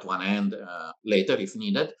at one end later if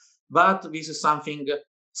needed. But this is something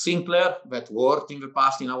simpler that worked in the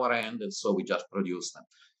past in our end, and so we just produced them.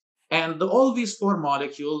 And all these 4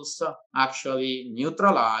 molecules actually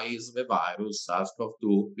neutralize the virus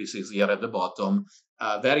SARS-CoV-2. This is here at the bottom,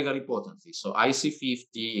 very, very potently. So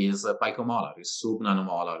IC50 is picomolar, is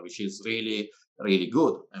subnanomolar, which is really, really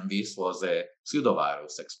good. And this was a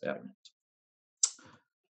pseudovirus experiment.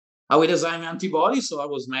 How we design antibodies. So I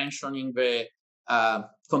was mentioning the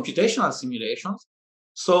computational simulations.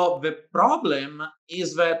 So the problem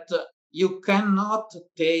is that you cannot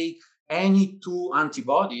take any 2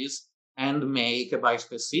 antibodies and make a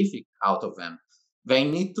bispecific out of them. They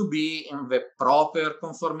need to be in the proper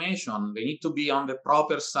conformation. They need to be on the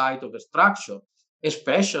proper side of the structure,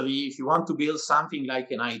 especially if you want to build something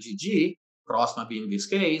like an IgG, CrossMab in this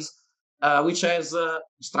case, which has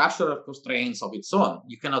structural constraints of its own.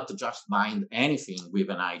 You cannot just bind anything with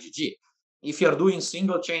an IgG. If you're doing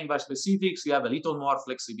single chain bispecifics, you have a little more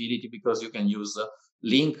flexibility because you can use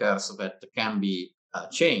linkers that can be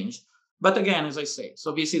changed. But again, as I say,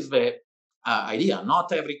 so this is the idea.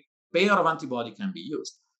 Not every pair of antibody can be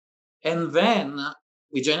used. And then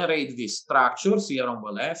we generate these structures here on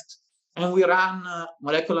the left, and we run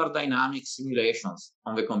molecular dynamics simulations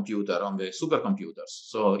on the computer, on the supercomputers.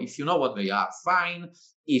 So if you know what they are, fine.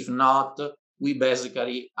 If not, we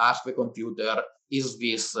basically ask the computer, is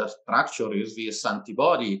this structure, is this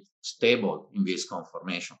antibody stable in this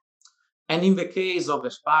conformation? And in the case of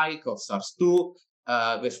the spike of SARS-2,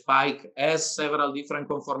 the spike has several different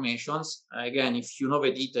conformations. Again, if you know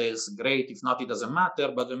the details, great. If not, it doesn't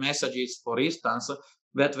matter. But the message is, for instance,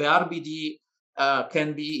 that the RBD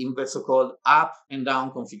can be in the so-called up and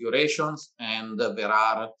down configurations, and there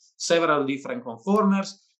are several different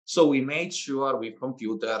conformers. So we made sure with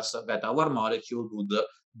computers that our molecule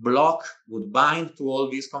would bind to all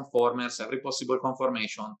these conformers, every possible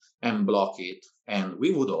conformation, and block it. And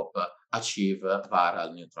we would hope achieve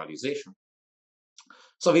viral neutralization.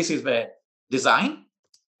 So this is the design,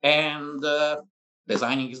 and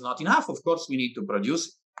designing is not enough. Of course, we need to produce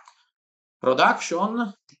it.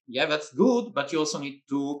 Production, yeah, that's good, but you also need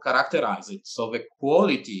to characterize it. So the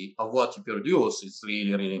quality of what you produce is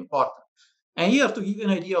really, really important. And here, to give you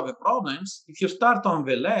an idea of the problems, if you start on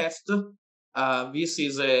the left, this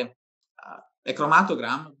is a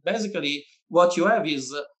chromatogram. Basically, what you have is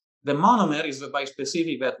the monomer is the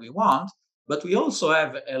bispecific that we want, but we also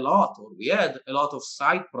have we had a lot of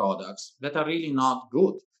side products that are really not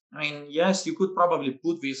good. I mean, yes, you could probably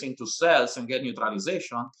put this into cells and get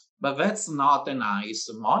neutralization, but that's not a nice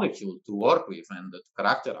molecule to work with and to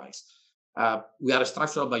characterize. We are a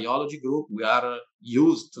structural biology group. We are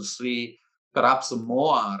used to see perhaps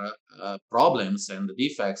more problems and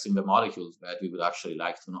defects in the molecules that we would actually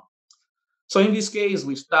like to know. So in this case,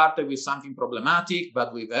 we started with something problematic,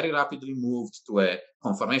 but we very rapidly moved to a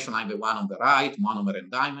conformation like the one on the right, monomer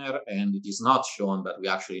and dimer, and it is not shown, but we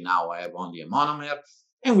actually now have only a monomer.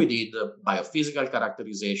 And we did biophysical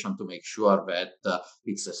characterization to make sure that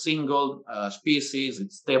it's a single species,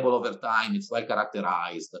 it's stable over time, it's well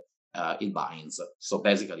characterized, it binds. So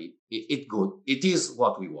basically, it is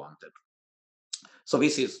what we wanted. So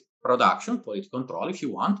this is production, quality control, if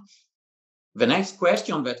you want. The next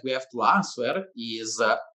question that we have to answer is,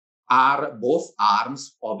 are both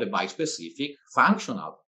arms of the bispecific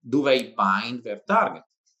functional? Do they bind their target?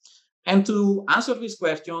 And to answer this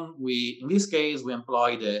question, in this case, we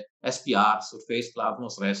employed a SPR, surface plasmon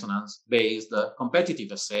resonance based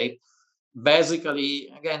competitive assay. Basically,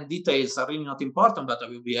 again, details are really not important, but I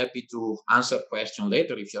will be happy to answer questions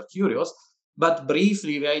later if you're curious. But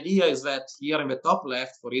briefly, the idea is that here in the top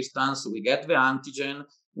left, for instance, we get the antigen,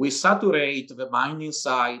 we saturate the binding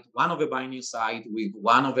site, one of the binding site with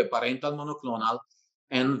one of the parental monoclonal,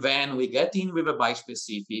 and then we get in with a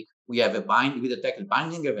bispecific, we detect a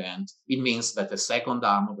binding event. It means that the second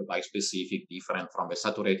arm of the bispecific, different from the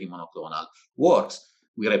saturating monoclonal, works.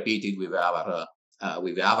 We repeat it with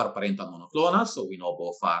our parental monoclonal, so we know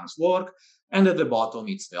both arms work. And at the bottom,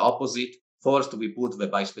 it's the opposite. First, we put the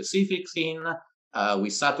bispecifics in, we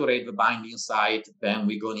saturate the binding site, then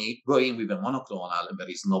we go in with a monoclonal, and there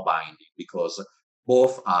is no binding because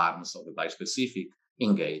both arms of the bispecific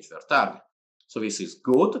engage their target. So this is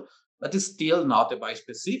good, but it's still not a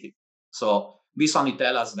bispecific. So this only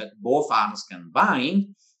tells us that both arms can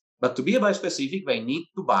bind, but to be a bispecific, they need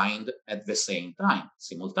to bind at the same time,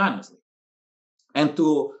 simultaneously. And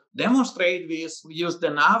to demonstrate this, we used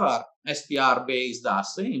another SPR-based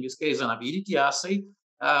assay, in this case, an avidity assay.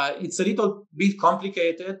 It's a little bit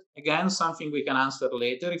complicated. Again, something we can answer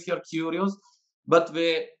later if you're curious. But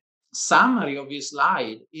the summary of this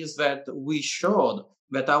slide is that we showed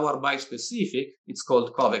that our bispecific, it's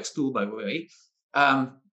called COVAX2, by the way,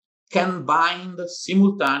 can bind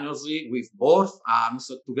simultaneously with both arms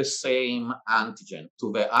to the same antigen,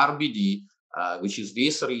 to the RBD, which is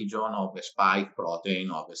this region of the spike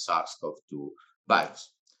protein of the SARS-CoV-2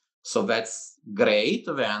 virus. So that's great.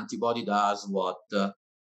 The antibody does what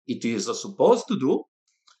it is supposed to do.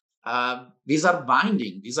 These are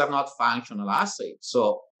binding. These are not functional assays.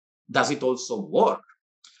 So does it also work?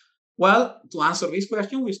 Well, to answer this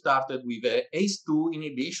question, we started with a ACE2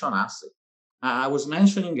 inhibition assay. I was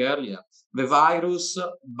mentioning earlier, the virus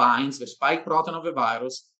binds, the spike protein of the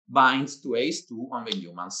virus binds to ACE2 on the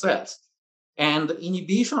human cells. And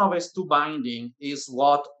inhibition of ACE2 binding is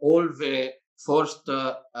what all the first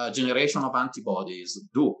generation of antibodies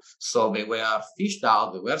do. So they were fished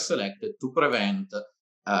out, they were selected to prevent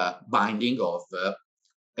binding of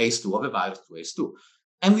ACE2 of the virus to ACE2.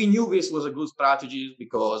 And we knew this was a good strategy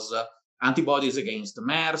because antibodies against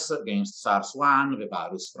MERS, against SARS-1, the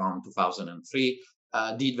virus from 2003,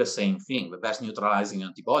 did the same thing. The best neutralizing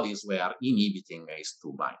antibodies were inhibiting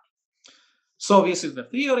ACE2 binding. So this is the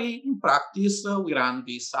theory. In practice, we ran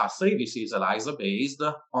this assay. This is ELISA-based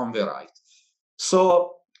on the right.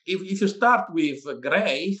 So if you start with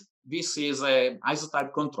gray, this is an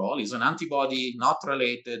isotype control. It's an antibody not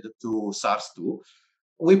related to SARS-2.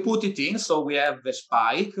 We put it in, so we have the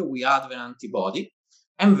spike, we add the antibody,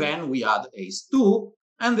 and then we add ACE2,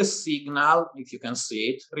 and the signal, if you can see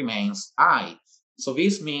it, remains high. So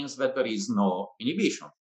this means that there is no inhibition.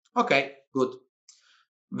 Okay, good.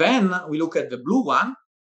 Then we look at the blue one.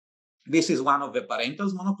 This is one of the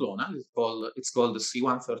parentals monoclonal. It's called the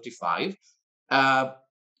C135.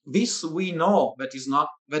 This we know that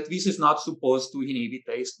this is not supposed to inhibit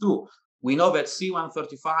ACE2. We know that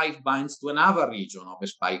C135 binds to another region of the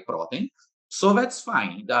spike protein, so that's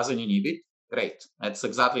fine. It doesn't inhibit. Great. That's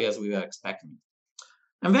exactly as we were expecting.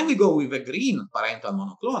 And then we go with the green parental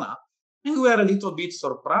monoclonal, and we are a little bit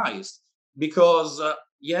surprised because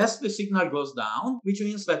yes, the signal goes down, which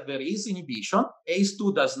means that there is inhibition.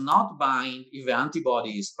 ACE2 does not bind if the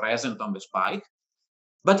antibody is present on the spike,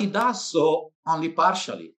 but it does so only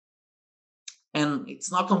partially. And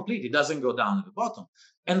it's not complete. It doesn't go down at the bottom.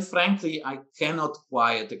 And frankly, I cannot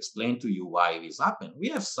quite explain to you why this happened. We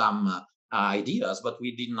have some ideas, but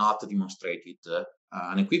we did not demonstrate it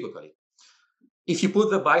unequivocally. If you put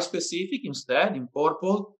the bispecific instead in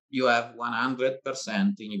purple, you have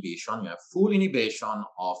 100% inhibition. You have full inhibition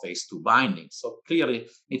of ACE2 binding. So clearly,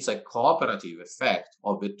 it's a cooperative effect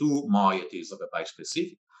of the two moieties of the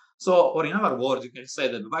bispecific. So, or in other words, you can say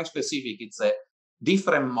that the bispecific, it's a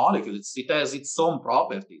different molecule. It has its own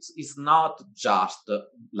properties. It's not just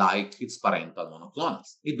like its parental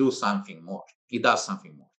monoclonals. It does something more.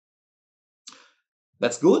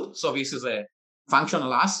 That's good. So this is a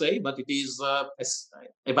functional assay, but it is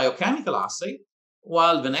a biochemical assay.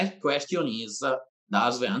 While the next question is,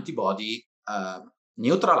 does the antibody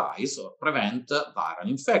neutralize or prevent viral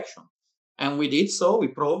infection? And we did so. We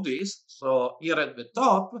proved this. So here at the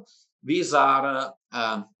top, these are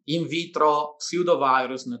in vitro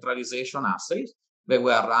pseudovirus neutralization assays. They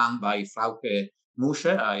were run by Frauke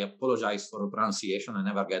Musche. I apologize for the pronunciation. I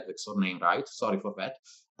never get the surname right. Sorry for that.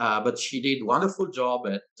 But she did a wonderful job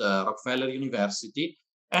at Rockefeller University.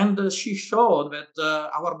 And she showed that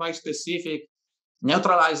our bispecific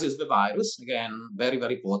neutralizes the virus, again, very,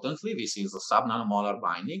 very potently. This is a subnanomolar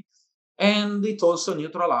binding. And it also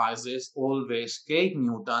neutralizes all the escape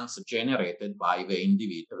mutants generated by the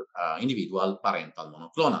individual parental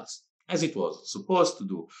monoclonals, as it was supposed to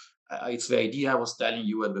do. It's the idea I was telling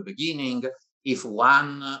you at the beginning. If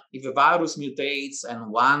the virus mutates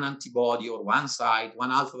and one antibody or one site,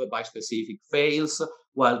 one half of the bispecific fails,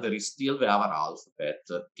 well, there is still the other half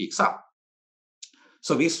that picks up.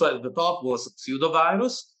 So this at the top was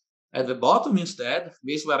pseudovirus. At the bottom, instead,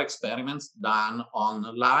 these were experiments done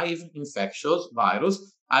on live infectious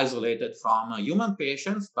virus isolated from human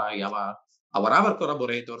patients by our other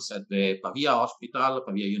collaborators at the Pavia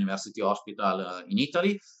University Hospital in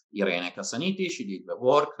Italy, Irene Cassaniti. She did the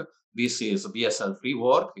work. This is BSL-free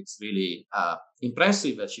work. It's really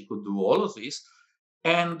impressive that she could do all of this.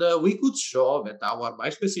 And we could show that our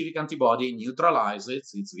bispecific antibody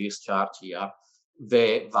neutralizes, it's this chart here,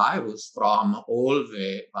 the virus from all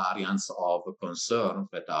the variants of concern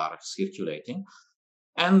that are circulating.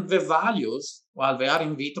 And the values, while they are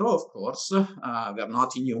in vitro, of course, they're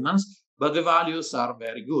not in humans, but the values are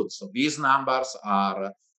very good. So these numbers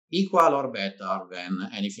are equal or better than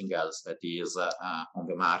anything else that is on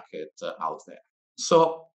the market out there.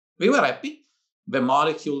 So we were happy. The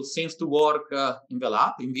molecule seems to work in the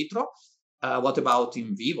lab, in vitro. What about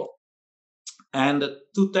in vivo? And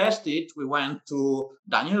to test it, we went to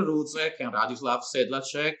Daniel Ruzek and Radislav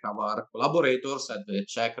Sedlacek, our collaborators at the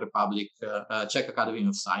Czech Academy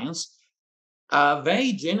of Science.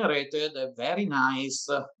 They generated a very nice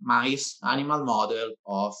mice animal model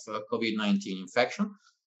of COVID-19 infection.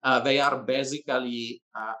 They are basically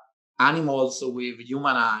animals with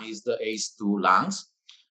humanized ACE2 lungs.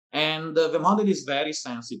 And the model is very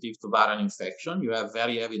sensitive to viral infection. You have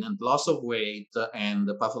very evident loss of weight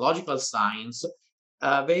and pathological signs.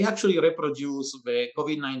 They actually reproduce the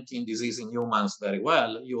COVID-19 disease in humans very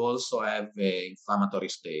well. You also have the inflammatory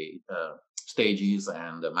stages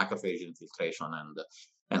and macrophage infiltration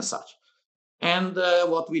and such. And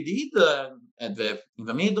what we did in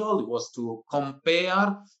the middle was to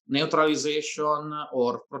compare neutralization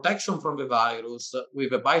or protection from the virus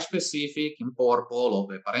with a bispecific in purple of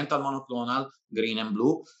the parental monoclonal, green and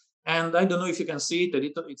blue. And I don't know if you can see it,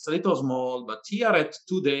 it's a little small, but here at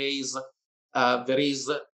 2 days, there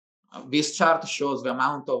is, this chart shows the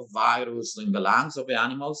amount of virus in the lungs of the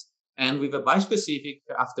animals. And with a bispecific,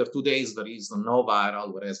 after 2 days, there is no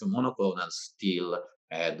viral, whereas the monoclonal still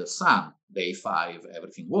had some. Day 5,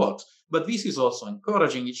 everything works. But this is also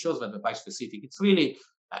encouraging. It shows that the bispecific, it's really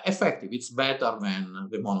effective. It's better than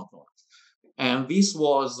the monoclonal. And this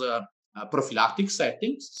was prophylactic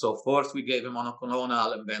settings. So first we gave a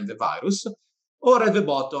monoclonal and then the virus. Or at the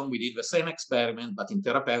bottom, we did the same experiment, but in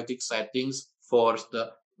therapeutic settings, first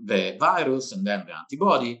the virus and then the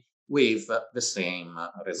antibody with the same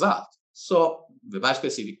result. So the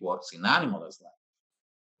bispecific works in animal as well.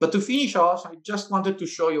 But to finish off, I just wanted to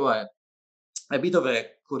show you a bit of a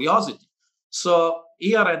curiosity. So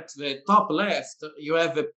here at the top left, you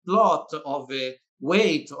have a plot of the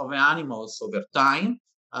weight of the animals over time.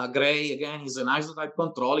 Gray, again, is an isotype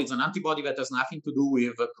control. It's an antibody that has nothing to do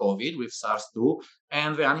with COVID, with SARS-2.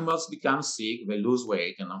 And the animals become sick, they lose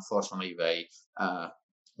weight, and unfortunately, they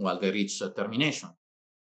reach termination.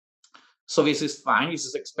 So this is fine. This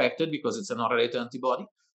is expected because it's an unrelated antibody.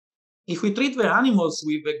 If we treat the animals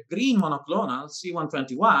with a green monoclonal,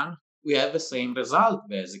 C121, we have the same result,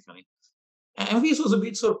 basically. And this was a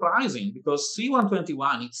bit surprising because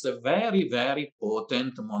C121, it's a very, very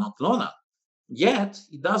potent monoclonal. Yet,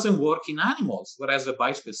 it doesn't work in animals, whereas the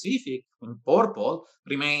bispecific in purple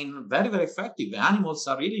remain very, very effective. The animals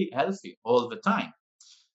are really healthy all the time.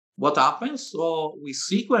 What happens? So we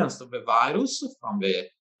sequenced the virus from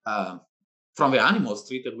the animals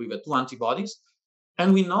treated with the two antibodies,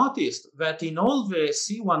 and we noticed that in all the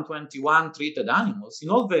C121 treated animals, in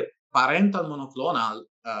all the parental monoclonal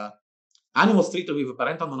animals treated with a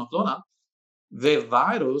parental monoclonal, the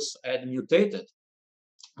virus had mutated.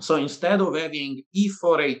 So instead of having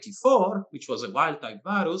E484, which was a wild type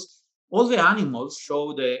virus, all the animals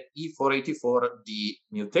showed the E484D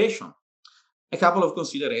mutation. A couple of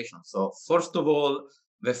considerations. So first of all,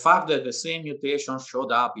 the fact that the same mutation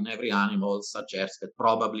showed up in every animal suggests that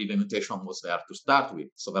probably the mutation was there to start with.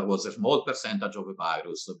 So there was a small percentage of the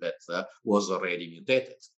virus that was already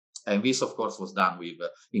mutated. And this, of course, was done with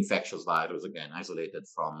infectious virus, again, isolated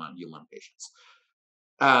from human patients.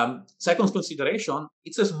 Second consideration,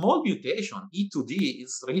 it's a small mutation. E2D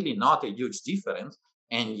is really not a huge difference,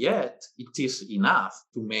 and yet it is enough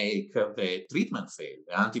to make the treatment fail,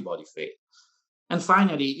 the antibody fail. And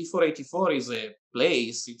finally, E484 is a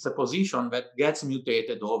place, it's a position that gets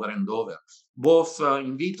mutated over and over, both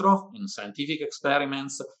in vitro, in scientific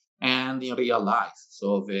experiments, and in real life.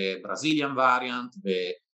 So the Brazilian variant,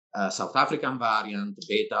 the South African variant,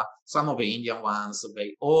 beta, some of the Indian ones,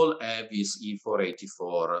 they all have this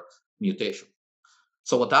E484 mutation.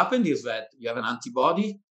 So what happened is that you have an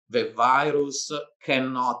antibody, the virus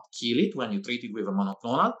cannot kill it when you treat it with a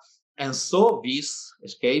monoclonal, and so this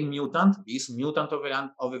escape mutant, this mutant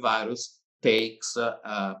of the virus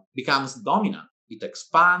becomes dominant. It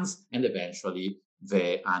expands, and eventually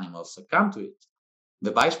the animals succumb to it.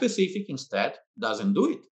 The bispecific instead doesn't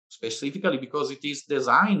do it, specifically because it is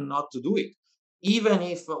designed not to do it. Even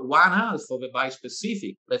if one half of the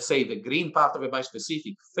bispecific, let's say the green part of the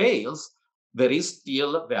bispecific, fails, there is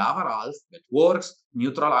still the other half that works,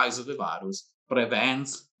 neutralizes the virus,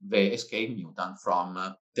 prevents the escape mutant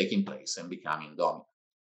from taking place and becoming dominant.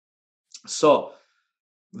 So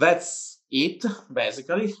that's it,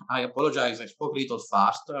 basically. I apologize, I spoke a little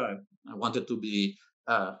faster. I wanted to be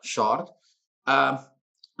short. I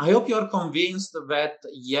hope you're convinced that,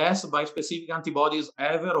 yes, bispecific antibodies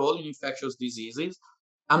have a role in infectious diseases.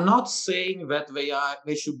 I'm not saying that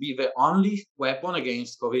they should be the only weapon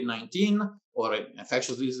against COVID-19 or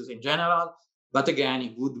infectious diseases in general. But again,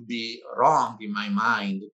 it would be wrong in my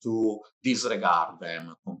mind to disregard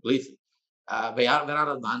them completely. There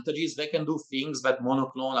are advantages. They can do things that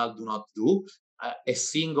monoclonal do not do. A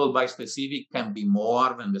single bispecific can be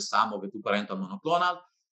more than the sum of the two parental monoclonal.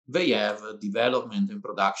 They have development and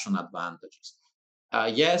production advantages.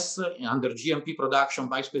 Yes, under GMP production,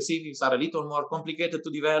 bispecifics are a little more complicated to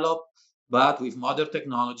develop, but with modern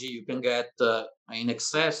technology, you can get in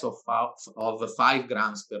excess of 5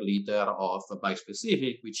 grams per liter of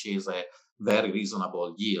bispecific, which is a very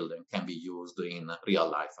reasonable yield and can be used in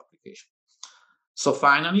real-life application. So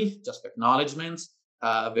finally, just acknowledgements.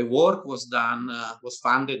 The work was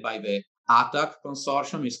funded by the ATAC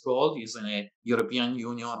consortium, is called, is a European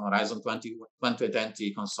Union Horizon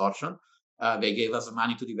 2020 consortium. They gave us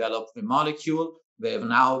money to develop the molecule. They have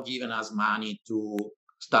now given us money to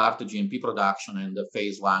start the GMP production and the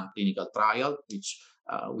phase 1 clinical trial, which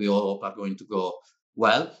we all hope are going to go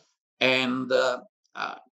well. And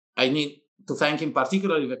I need to thank in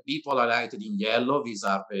particular the people highlighted in yellow. These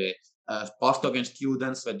are the postdoc and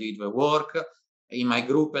students that did the work. In my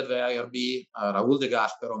group at the IRB, Raul De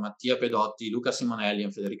Gaspero, Mattia Pedotti, Luca Simonelli,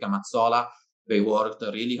 and Federica Mazzola, they worked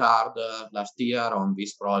really hard last year on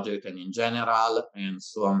this project and in general, and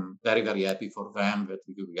so I'm very, very happy for them that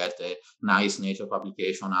we could get a nice Nature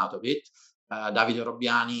publication out of it. Davide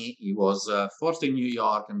Robbiani, he was first in New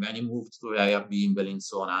York and then he moved to the IRB in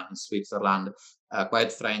Bellinzona in Switzerland.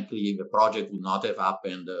 Quite frankly, the project would not have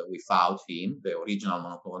happened without him. The original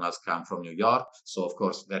monoclonals come from New York, so of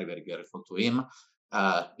course, very, very grateful to him.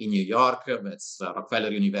 In New York, that's Rockefeller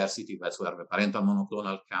University, that's where the parental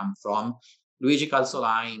monoclonal come from. Luigi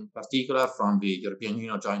Calzolai, in particular, from the European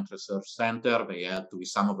Union Joint Research Center, they helped with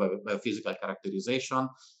some of the physical characterization.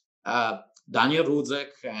 Daniel Ruzek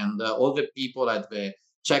and all the people at the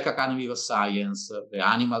Czech Academy of Science, the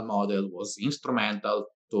animal model was instrumental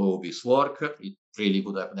to this work. It really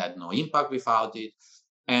would have had no impact without it.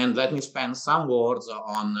 And let me spend some words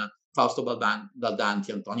on Fausto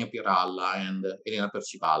Baldanti, Antonio Piralla, and Elena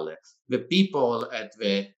Percivalle, the people at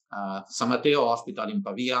the San Matteo Hospital in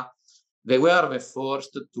Pavia. They were the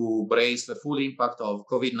first to brace the full impact of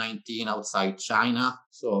COVID-19 outside China.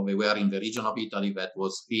 So they were in the region of Italy that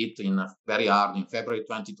was hit very hard in February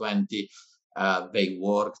 2020. They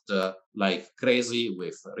worked like crazy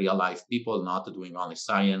with real life people, not doing only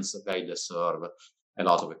science. They deserve a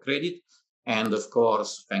lot of the credit. And of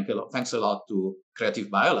course, thanks a lot to Creative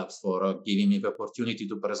Biolabs for giving me the opportunity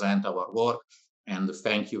to present our work. And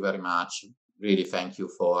thank you very much. Really, thank you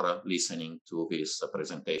for listening to this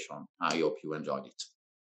presentation. I hope you enjoyed it.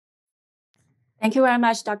 Thank you very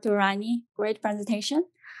much, Dr. Varani. Great presentation.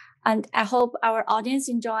 And I hope our audience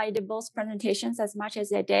enjoyed both presentations as much as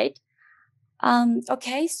they did.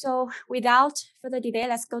 Okay, so without further delay,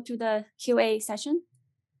 let's go to the QA session.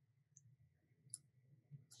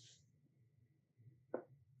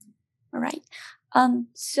 All right.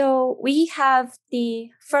 So we have the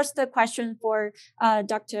first question for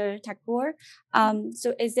Dr. Thakur.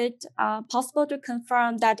 So is it possible to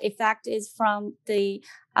confirm that effect is from the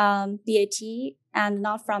BAT and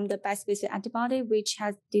not from the bispecific antibody, which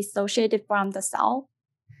has dissociated from the cell?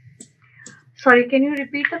 Sorry, can you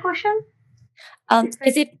repeat the question?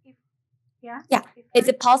 Is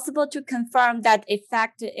it possible to confirm that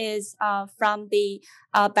effect is from the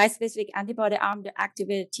bispecific antibody armed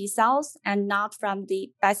activated T cells and not from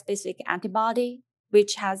the bispecific antibody,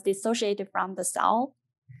 which has dissociated from the cell?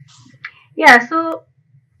 Yeah, so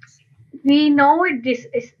we know it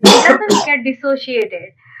doesn't get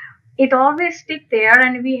dissociated. It always stick there,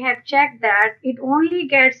 and we have checked that it only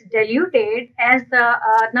gets diluted as the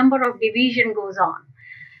number of division goes on.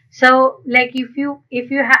 So, like we are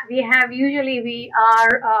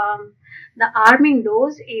the arming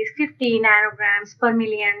dose is 50 nanograms per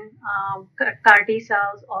million CAR T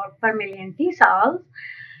cells or per million T cells.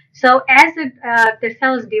 So, as the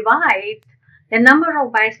cells divide, the number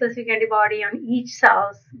of bispecific antibody on each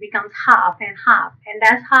cells becomes half and half, and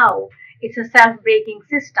that's how it's a self-breaking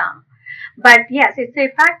system. But yes, it's a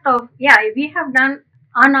fact of we have done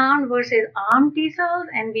unarmed versus armed T cells,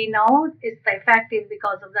 and we know it's the effect is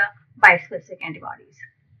because of the bispecific antibodies.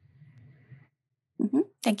 Mm-hmm.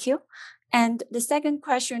 Thank you. And the second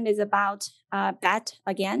question is about BAT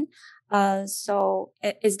again. So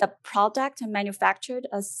is the product manufactured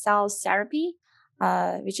as cell therapy,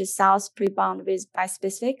 which is cells pre-bound with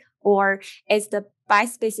bispecific, or is the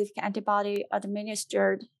bispecific antibody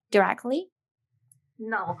administered directly?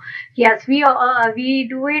 No. Yes, we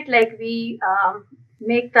do it like we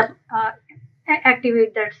make the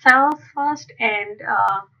activate the cells first and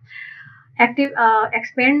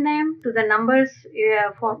expand them to the numbers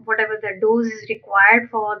for whatever the dose is required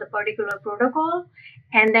for the particular protocol.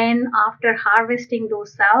 And then after harvesting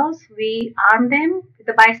those cells, we arm them with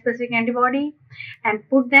the bispecific antibody and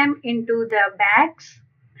put them into the bags.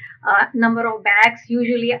 Number of bags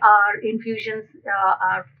usually are infusions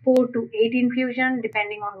are 4 to 8 infusion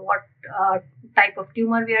depending on what type of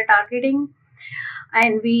tumor we are targeting.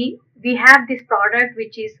 And we have this product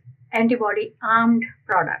which is antibody armed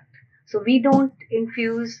product. So we don't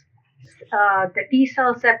infuse the T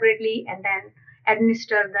cells separately and then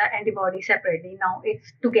administer the antibody separately. Now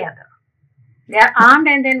it's together. They are armed,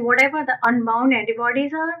 and then whatever the unbound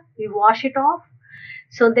antibodies are, we wash it off.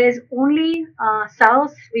 So there's only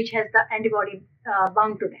cells which has the antibody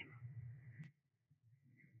bound to them.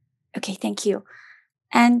 Okay, thank you.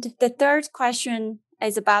 And the third question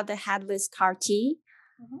is about the headless CAR T.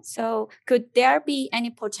 Mm-hmm. So could there be any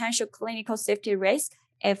potential clinical safety risk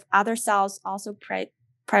if other cells also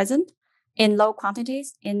present in low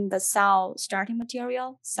quantities in the cell starting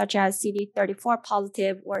material, such as CD34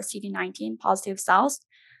 positive or CD19 positive cells,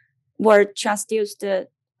 were transduced?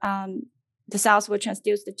 The cells were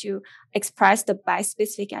transduced to express the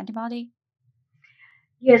bispecific antibody?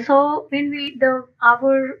 Yeah, so when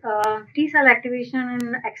our T cell activation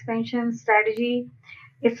and expansion strategy,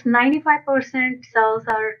 it's 95% cells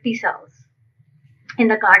are T cells in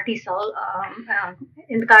the CAR T cell,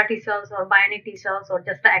 in the CAR T cells or bionic T cells or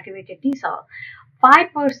just the activated T cell.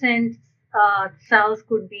 5% cells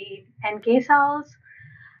could be NK cells,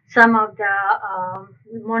 some of the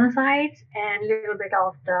monocytes, and a little bit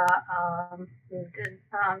of the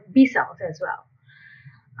B cells as well.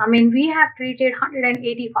 I mean, we have treated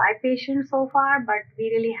 185 patients so far, but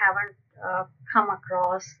we really haven't come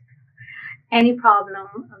across any problem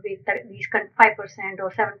with these 5%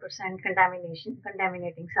 or 7%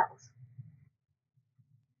 contaminating cells.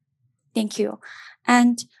 Thank you.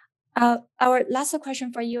 And our last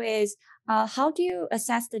question for you is, how do you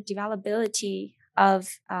assess the developability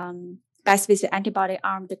of bispecific antibody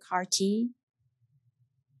armed CAR T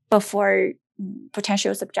before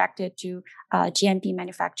potentially subjected to GMP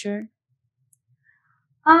manufacture?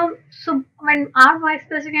 So when our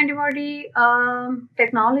bispecific antibody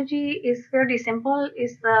technology is fairly simple,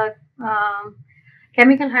 is the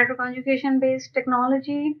chemical heteroconjugation based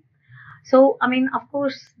technology. So I mean, of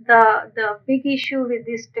course, the big issue with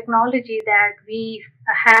this technology that we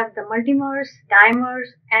have the multimers, dimers,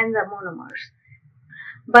 and the monomers.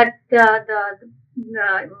 But the,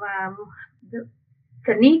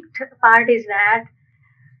 the neat part is that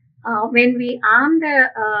when we arm the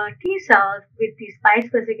T cells with these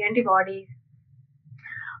bispecific antibodies,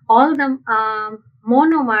 all the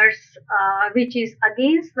monomers, which is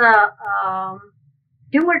against the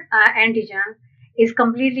tumor antigen, is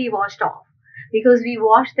completely washed off because we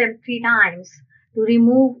wash them 3 times to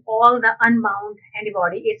remove all the unbound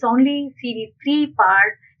antibody. It's only CD3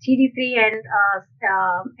 part, CD3 and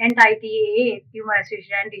anti-TAA, tumor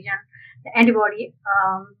associated antigen, the antibody,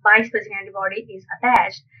 bispecific antibody is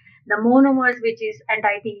attached. The monomers, which is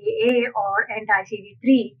anti-TAA or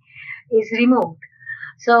anti-CD3, is removed.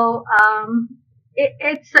 So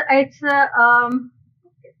it's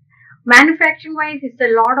manufacturing wise, it's a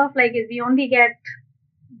lot of like we only get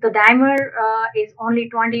the dimer is only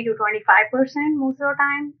 20 to 25% most of the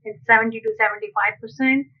time. It's 70 to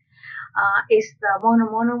 75% is the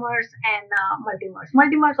monomers and multimers.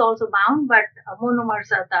 Multimers also bound, but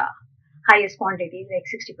monomers are the highest quantity, like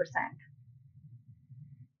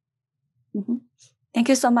 60%. Mm-hmm. Thank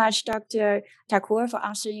you so much, Dr. Thakur, for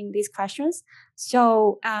answering these questions.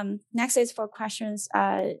 So next is for questions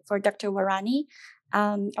for Dr. Varani.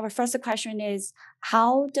 Our first question is,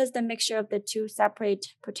 how does the mixture of the two separate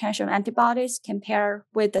potential antibodies compare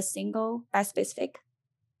with the single bispecific?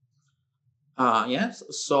 Yes,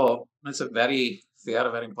 so that's a very fair,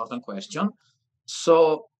 very important question.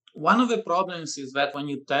 So one of the problems is that when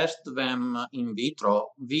you test them in vitro,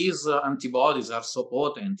 these antibodies are so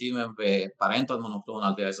potent, even the parental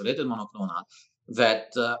monoclonal, the isolated monoclonal, that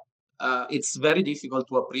it's very difficult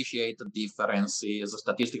to appreciate differences,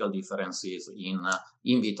 statistical differences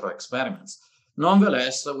in vitro experiments.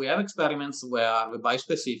 Nonetheless, we have experiments where the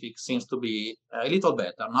bispecific seems to be a little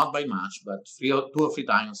better, not by much, but 2 or 3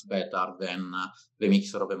 times better than the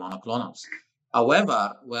mixture of the monoclonals.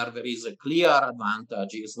 However, where there is a clear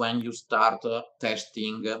advantage is when you start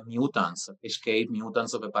testing mutants, escape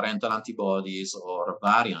mutants of the parental antibodies or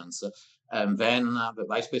variants, and then the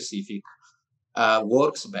bispecific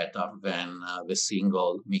works better than the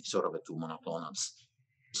single mixture of the two monoclonals.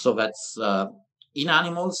 So that's in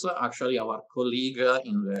animals. Actually, our colleague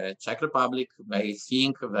in the Czech Republic, they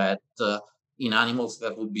think that in animals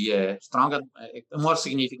there would be a more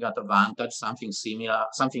significant advantage, something similar,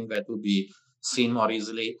 something that would be seen more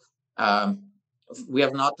easily. We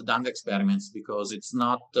have not done the experiments because it's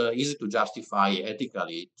not easy to justify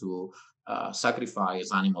ethically to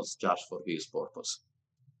sacrifice animals just for this purpose.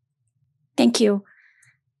 Thank you.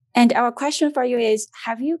 And our question for you is,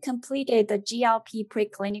 have you completed the GLP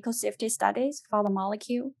preclinical safety studies for the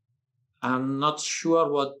molecule? I'm not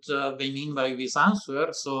sure what they mean by this answer,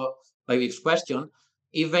 so by this question.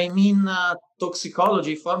 If they mean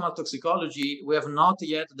toxicology, formal toxicology, we have not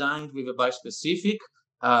yet done it with a bispecific.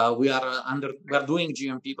 We are doing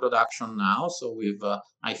GMP production now, so with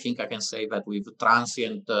I think I can say that with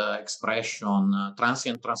transient expression,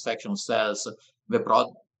 transient transfection cells,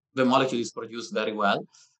 the molecule is produced very well.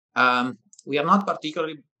 We are not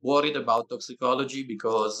particularly worried about toxicology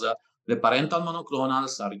because the parental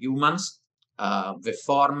monoclonals are humans. The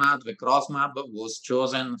format, the crossmap, was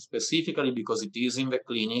chosen specifically because it is in the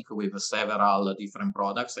clinic with several different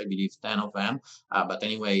products, I believe 10 of them. But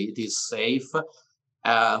anyway, it is safe.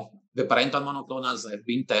 The parental monoclonals have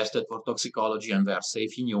been tested for toxicology and they are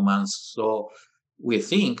safe in humans. So we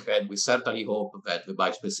think and we certainly hope that the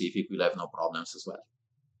bispecific will have no problems as well.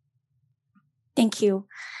 Thank you.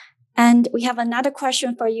 And we have another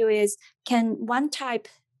question for you is, can one type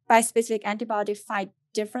bispecific antibody fight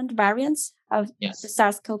different variants of the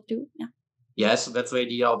SARS-CoV-2? Yeah. Yes, that's the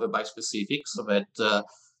idea of the bispecific, so that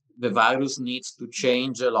the virus needs to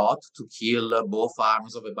change a lot to kill both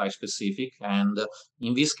arms of the bispecific. And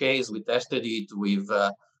in this case, we tested it with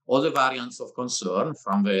all the variants of concern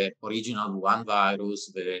from the original one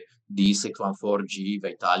virus, the D614G, the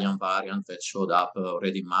Italian variant that showed up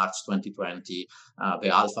already in March 2020, the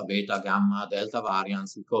alpha, beta, gamma, delta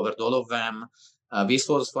variants. We covered all of them. This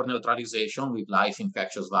was for neutralization with live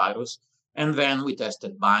infectious virus. And then we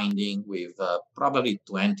tested binding with probably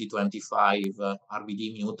 20, 25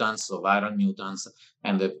 RBD mutants, so viral mutants,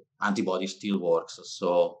 and the antibody still works.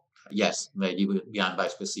 So yes, the idea behind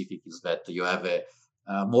bispecific is that you have a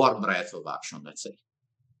more breadth of action, let's say.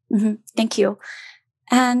 Mm-hmm. Thank you.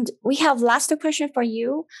 And we have last question for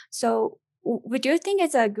you. So would you think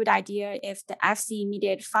it's a good idea if the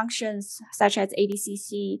Fc-mediated functions such as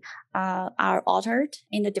ADCC are altered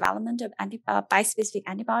in the development of bispecific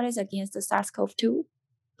antibodies against the SARS-CoV-2?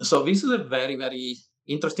 So this is a very, very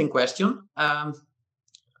interesting question. I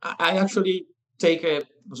actually take a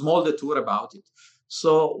small detour about it.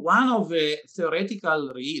 So one of the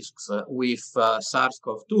theoretical risks with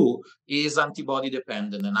SARS-CoV-2 is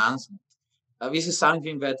antibody-dependent enhancement. This is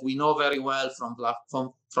something that we know very well from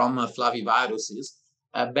flaviviruses.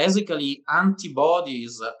 Basically,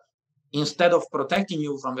 antibodies, instead of protecting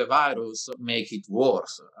you from the virus, make it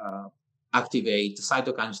worse, activate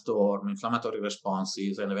cytokine storm, inflammatory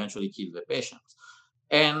responses, and eventually kill the patient.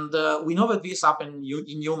 And we know that this happens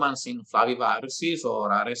in humans in flaviviruses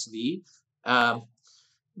or RSV.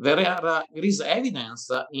 There is evidence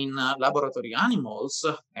in laboratory animals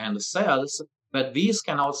and cells but this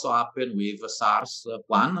can also happen with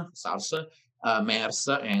SARS-1, SARS, MERS,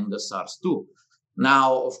 and SARS-2.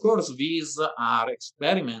 Now, of course, these are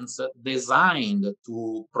experiments designed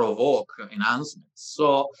to provoke enhancements.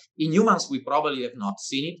 So in humans, we probably have not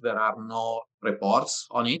seen it. There are no reports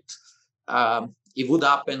on it. It would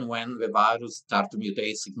happen when the virus starts to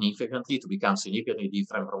mutate significantly to become significantly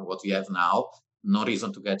different from what we have now. No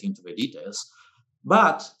reason to get into the details.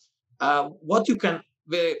 But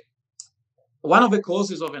one of the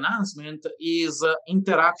causes of enhancement is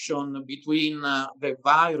interaction between the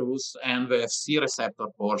virus and the Fc receptor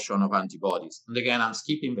portion of antibodies. And again, I'm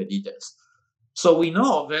skipping the details. So we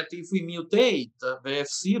know that if we mutate the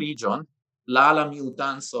Fc region, LALA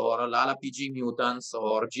mutants or LALA-PG mutants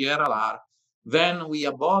or GRLR, then we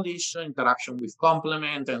abolish interaction with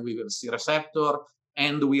complement and with the Fc receptor,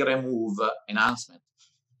 and we remove enhancement.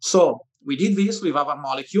 So we did this with our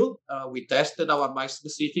molecule. We tested our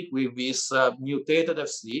bispecific with this mutated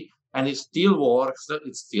Fc, and it still works.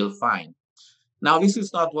 It's still fine. Now, this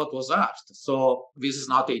is not what was asked. So this is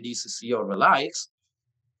not ADCC or the likes.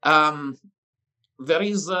 There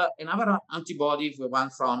is another antibody, the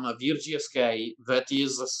one from VirGSK, that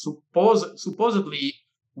is supposedly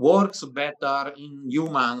works better in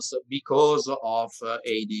humans because of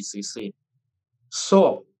ADCC.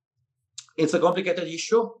 So it's a complicated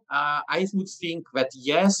issue. I would think that,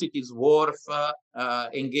 yes, it is worth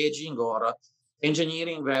engaging or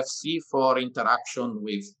engineering the Fc for interaction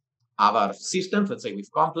with other systems, let's say with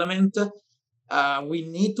complement. We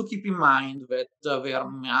need to keep in mind that there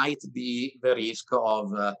might be the risk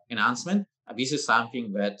of enhancement. This is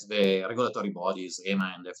something that the regulatory bodies,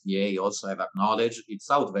 EMA and FDA, also have acknowledged.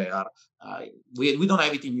 It's out there. We don't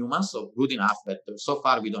have it in humans, so good enough, but so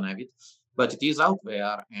far we don't have it. But it is out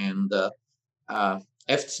there, and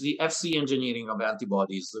Fc engineering of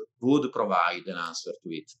antibodies would provide an answer to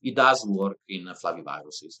it. It does work in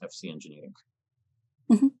flaviviruses, Fc engineering.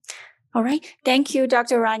 Mm-hmm. All right. Thank you,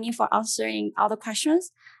 Dr. Varani, for answering all the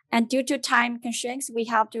questions. And due to time constraints, we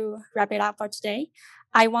have to wrap it up for today.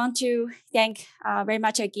 I want to thank very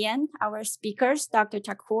much again our speakers, Dr.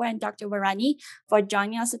 Thakur and Dr. Varani, for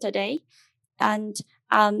joining us today. And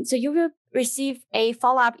so you will receive a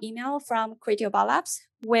follow-up email from Creative Biolabs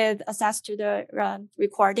with access to the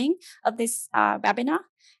recording of this webinar.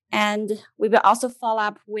 And we will also follow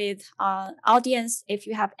up with audience if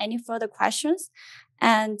you have any further questions.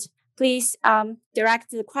 And please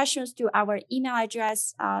direct the questions to our email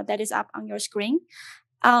address that is up on your screen.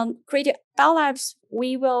 Creative Biolabs,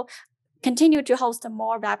 we will continue to host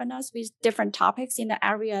more webinars with different topics in the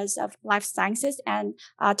areas of life sciences and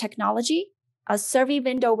technology. A survey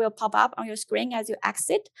window will pop up on your screen as you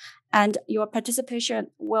exit, and your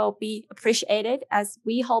participation will be appreciated as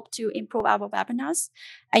we hope to improve our webinars.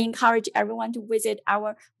 I encourage everyone to visit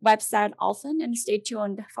our website often and stay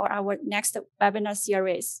tuned for our next webinar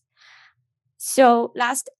series. So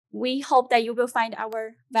last, we hope that you will find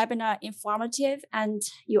our webinar informative and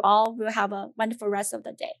you all will have a wonderful rest of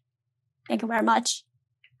the day. Thank you very much.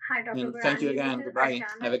 Hi, Dr. Varani. Thank you again. Goodbye.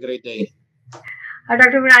 Have a great day.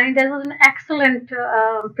 Dr. Varani, that was an excellent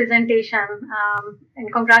presentation,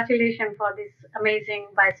 and congratulations for this amazing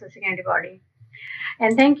bispecific antibody.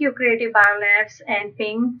 And thank you, Creative Biolabs and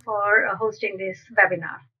Ping, for hosting this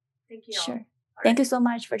webinar. Thank you all. Sure. Thank you so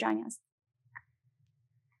much for joining us.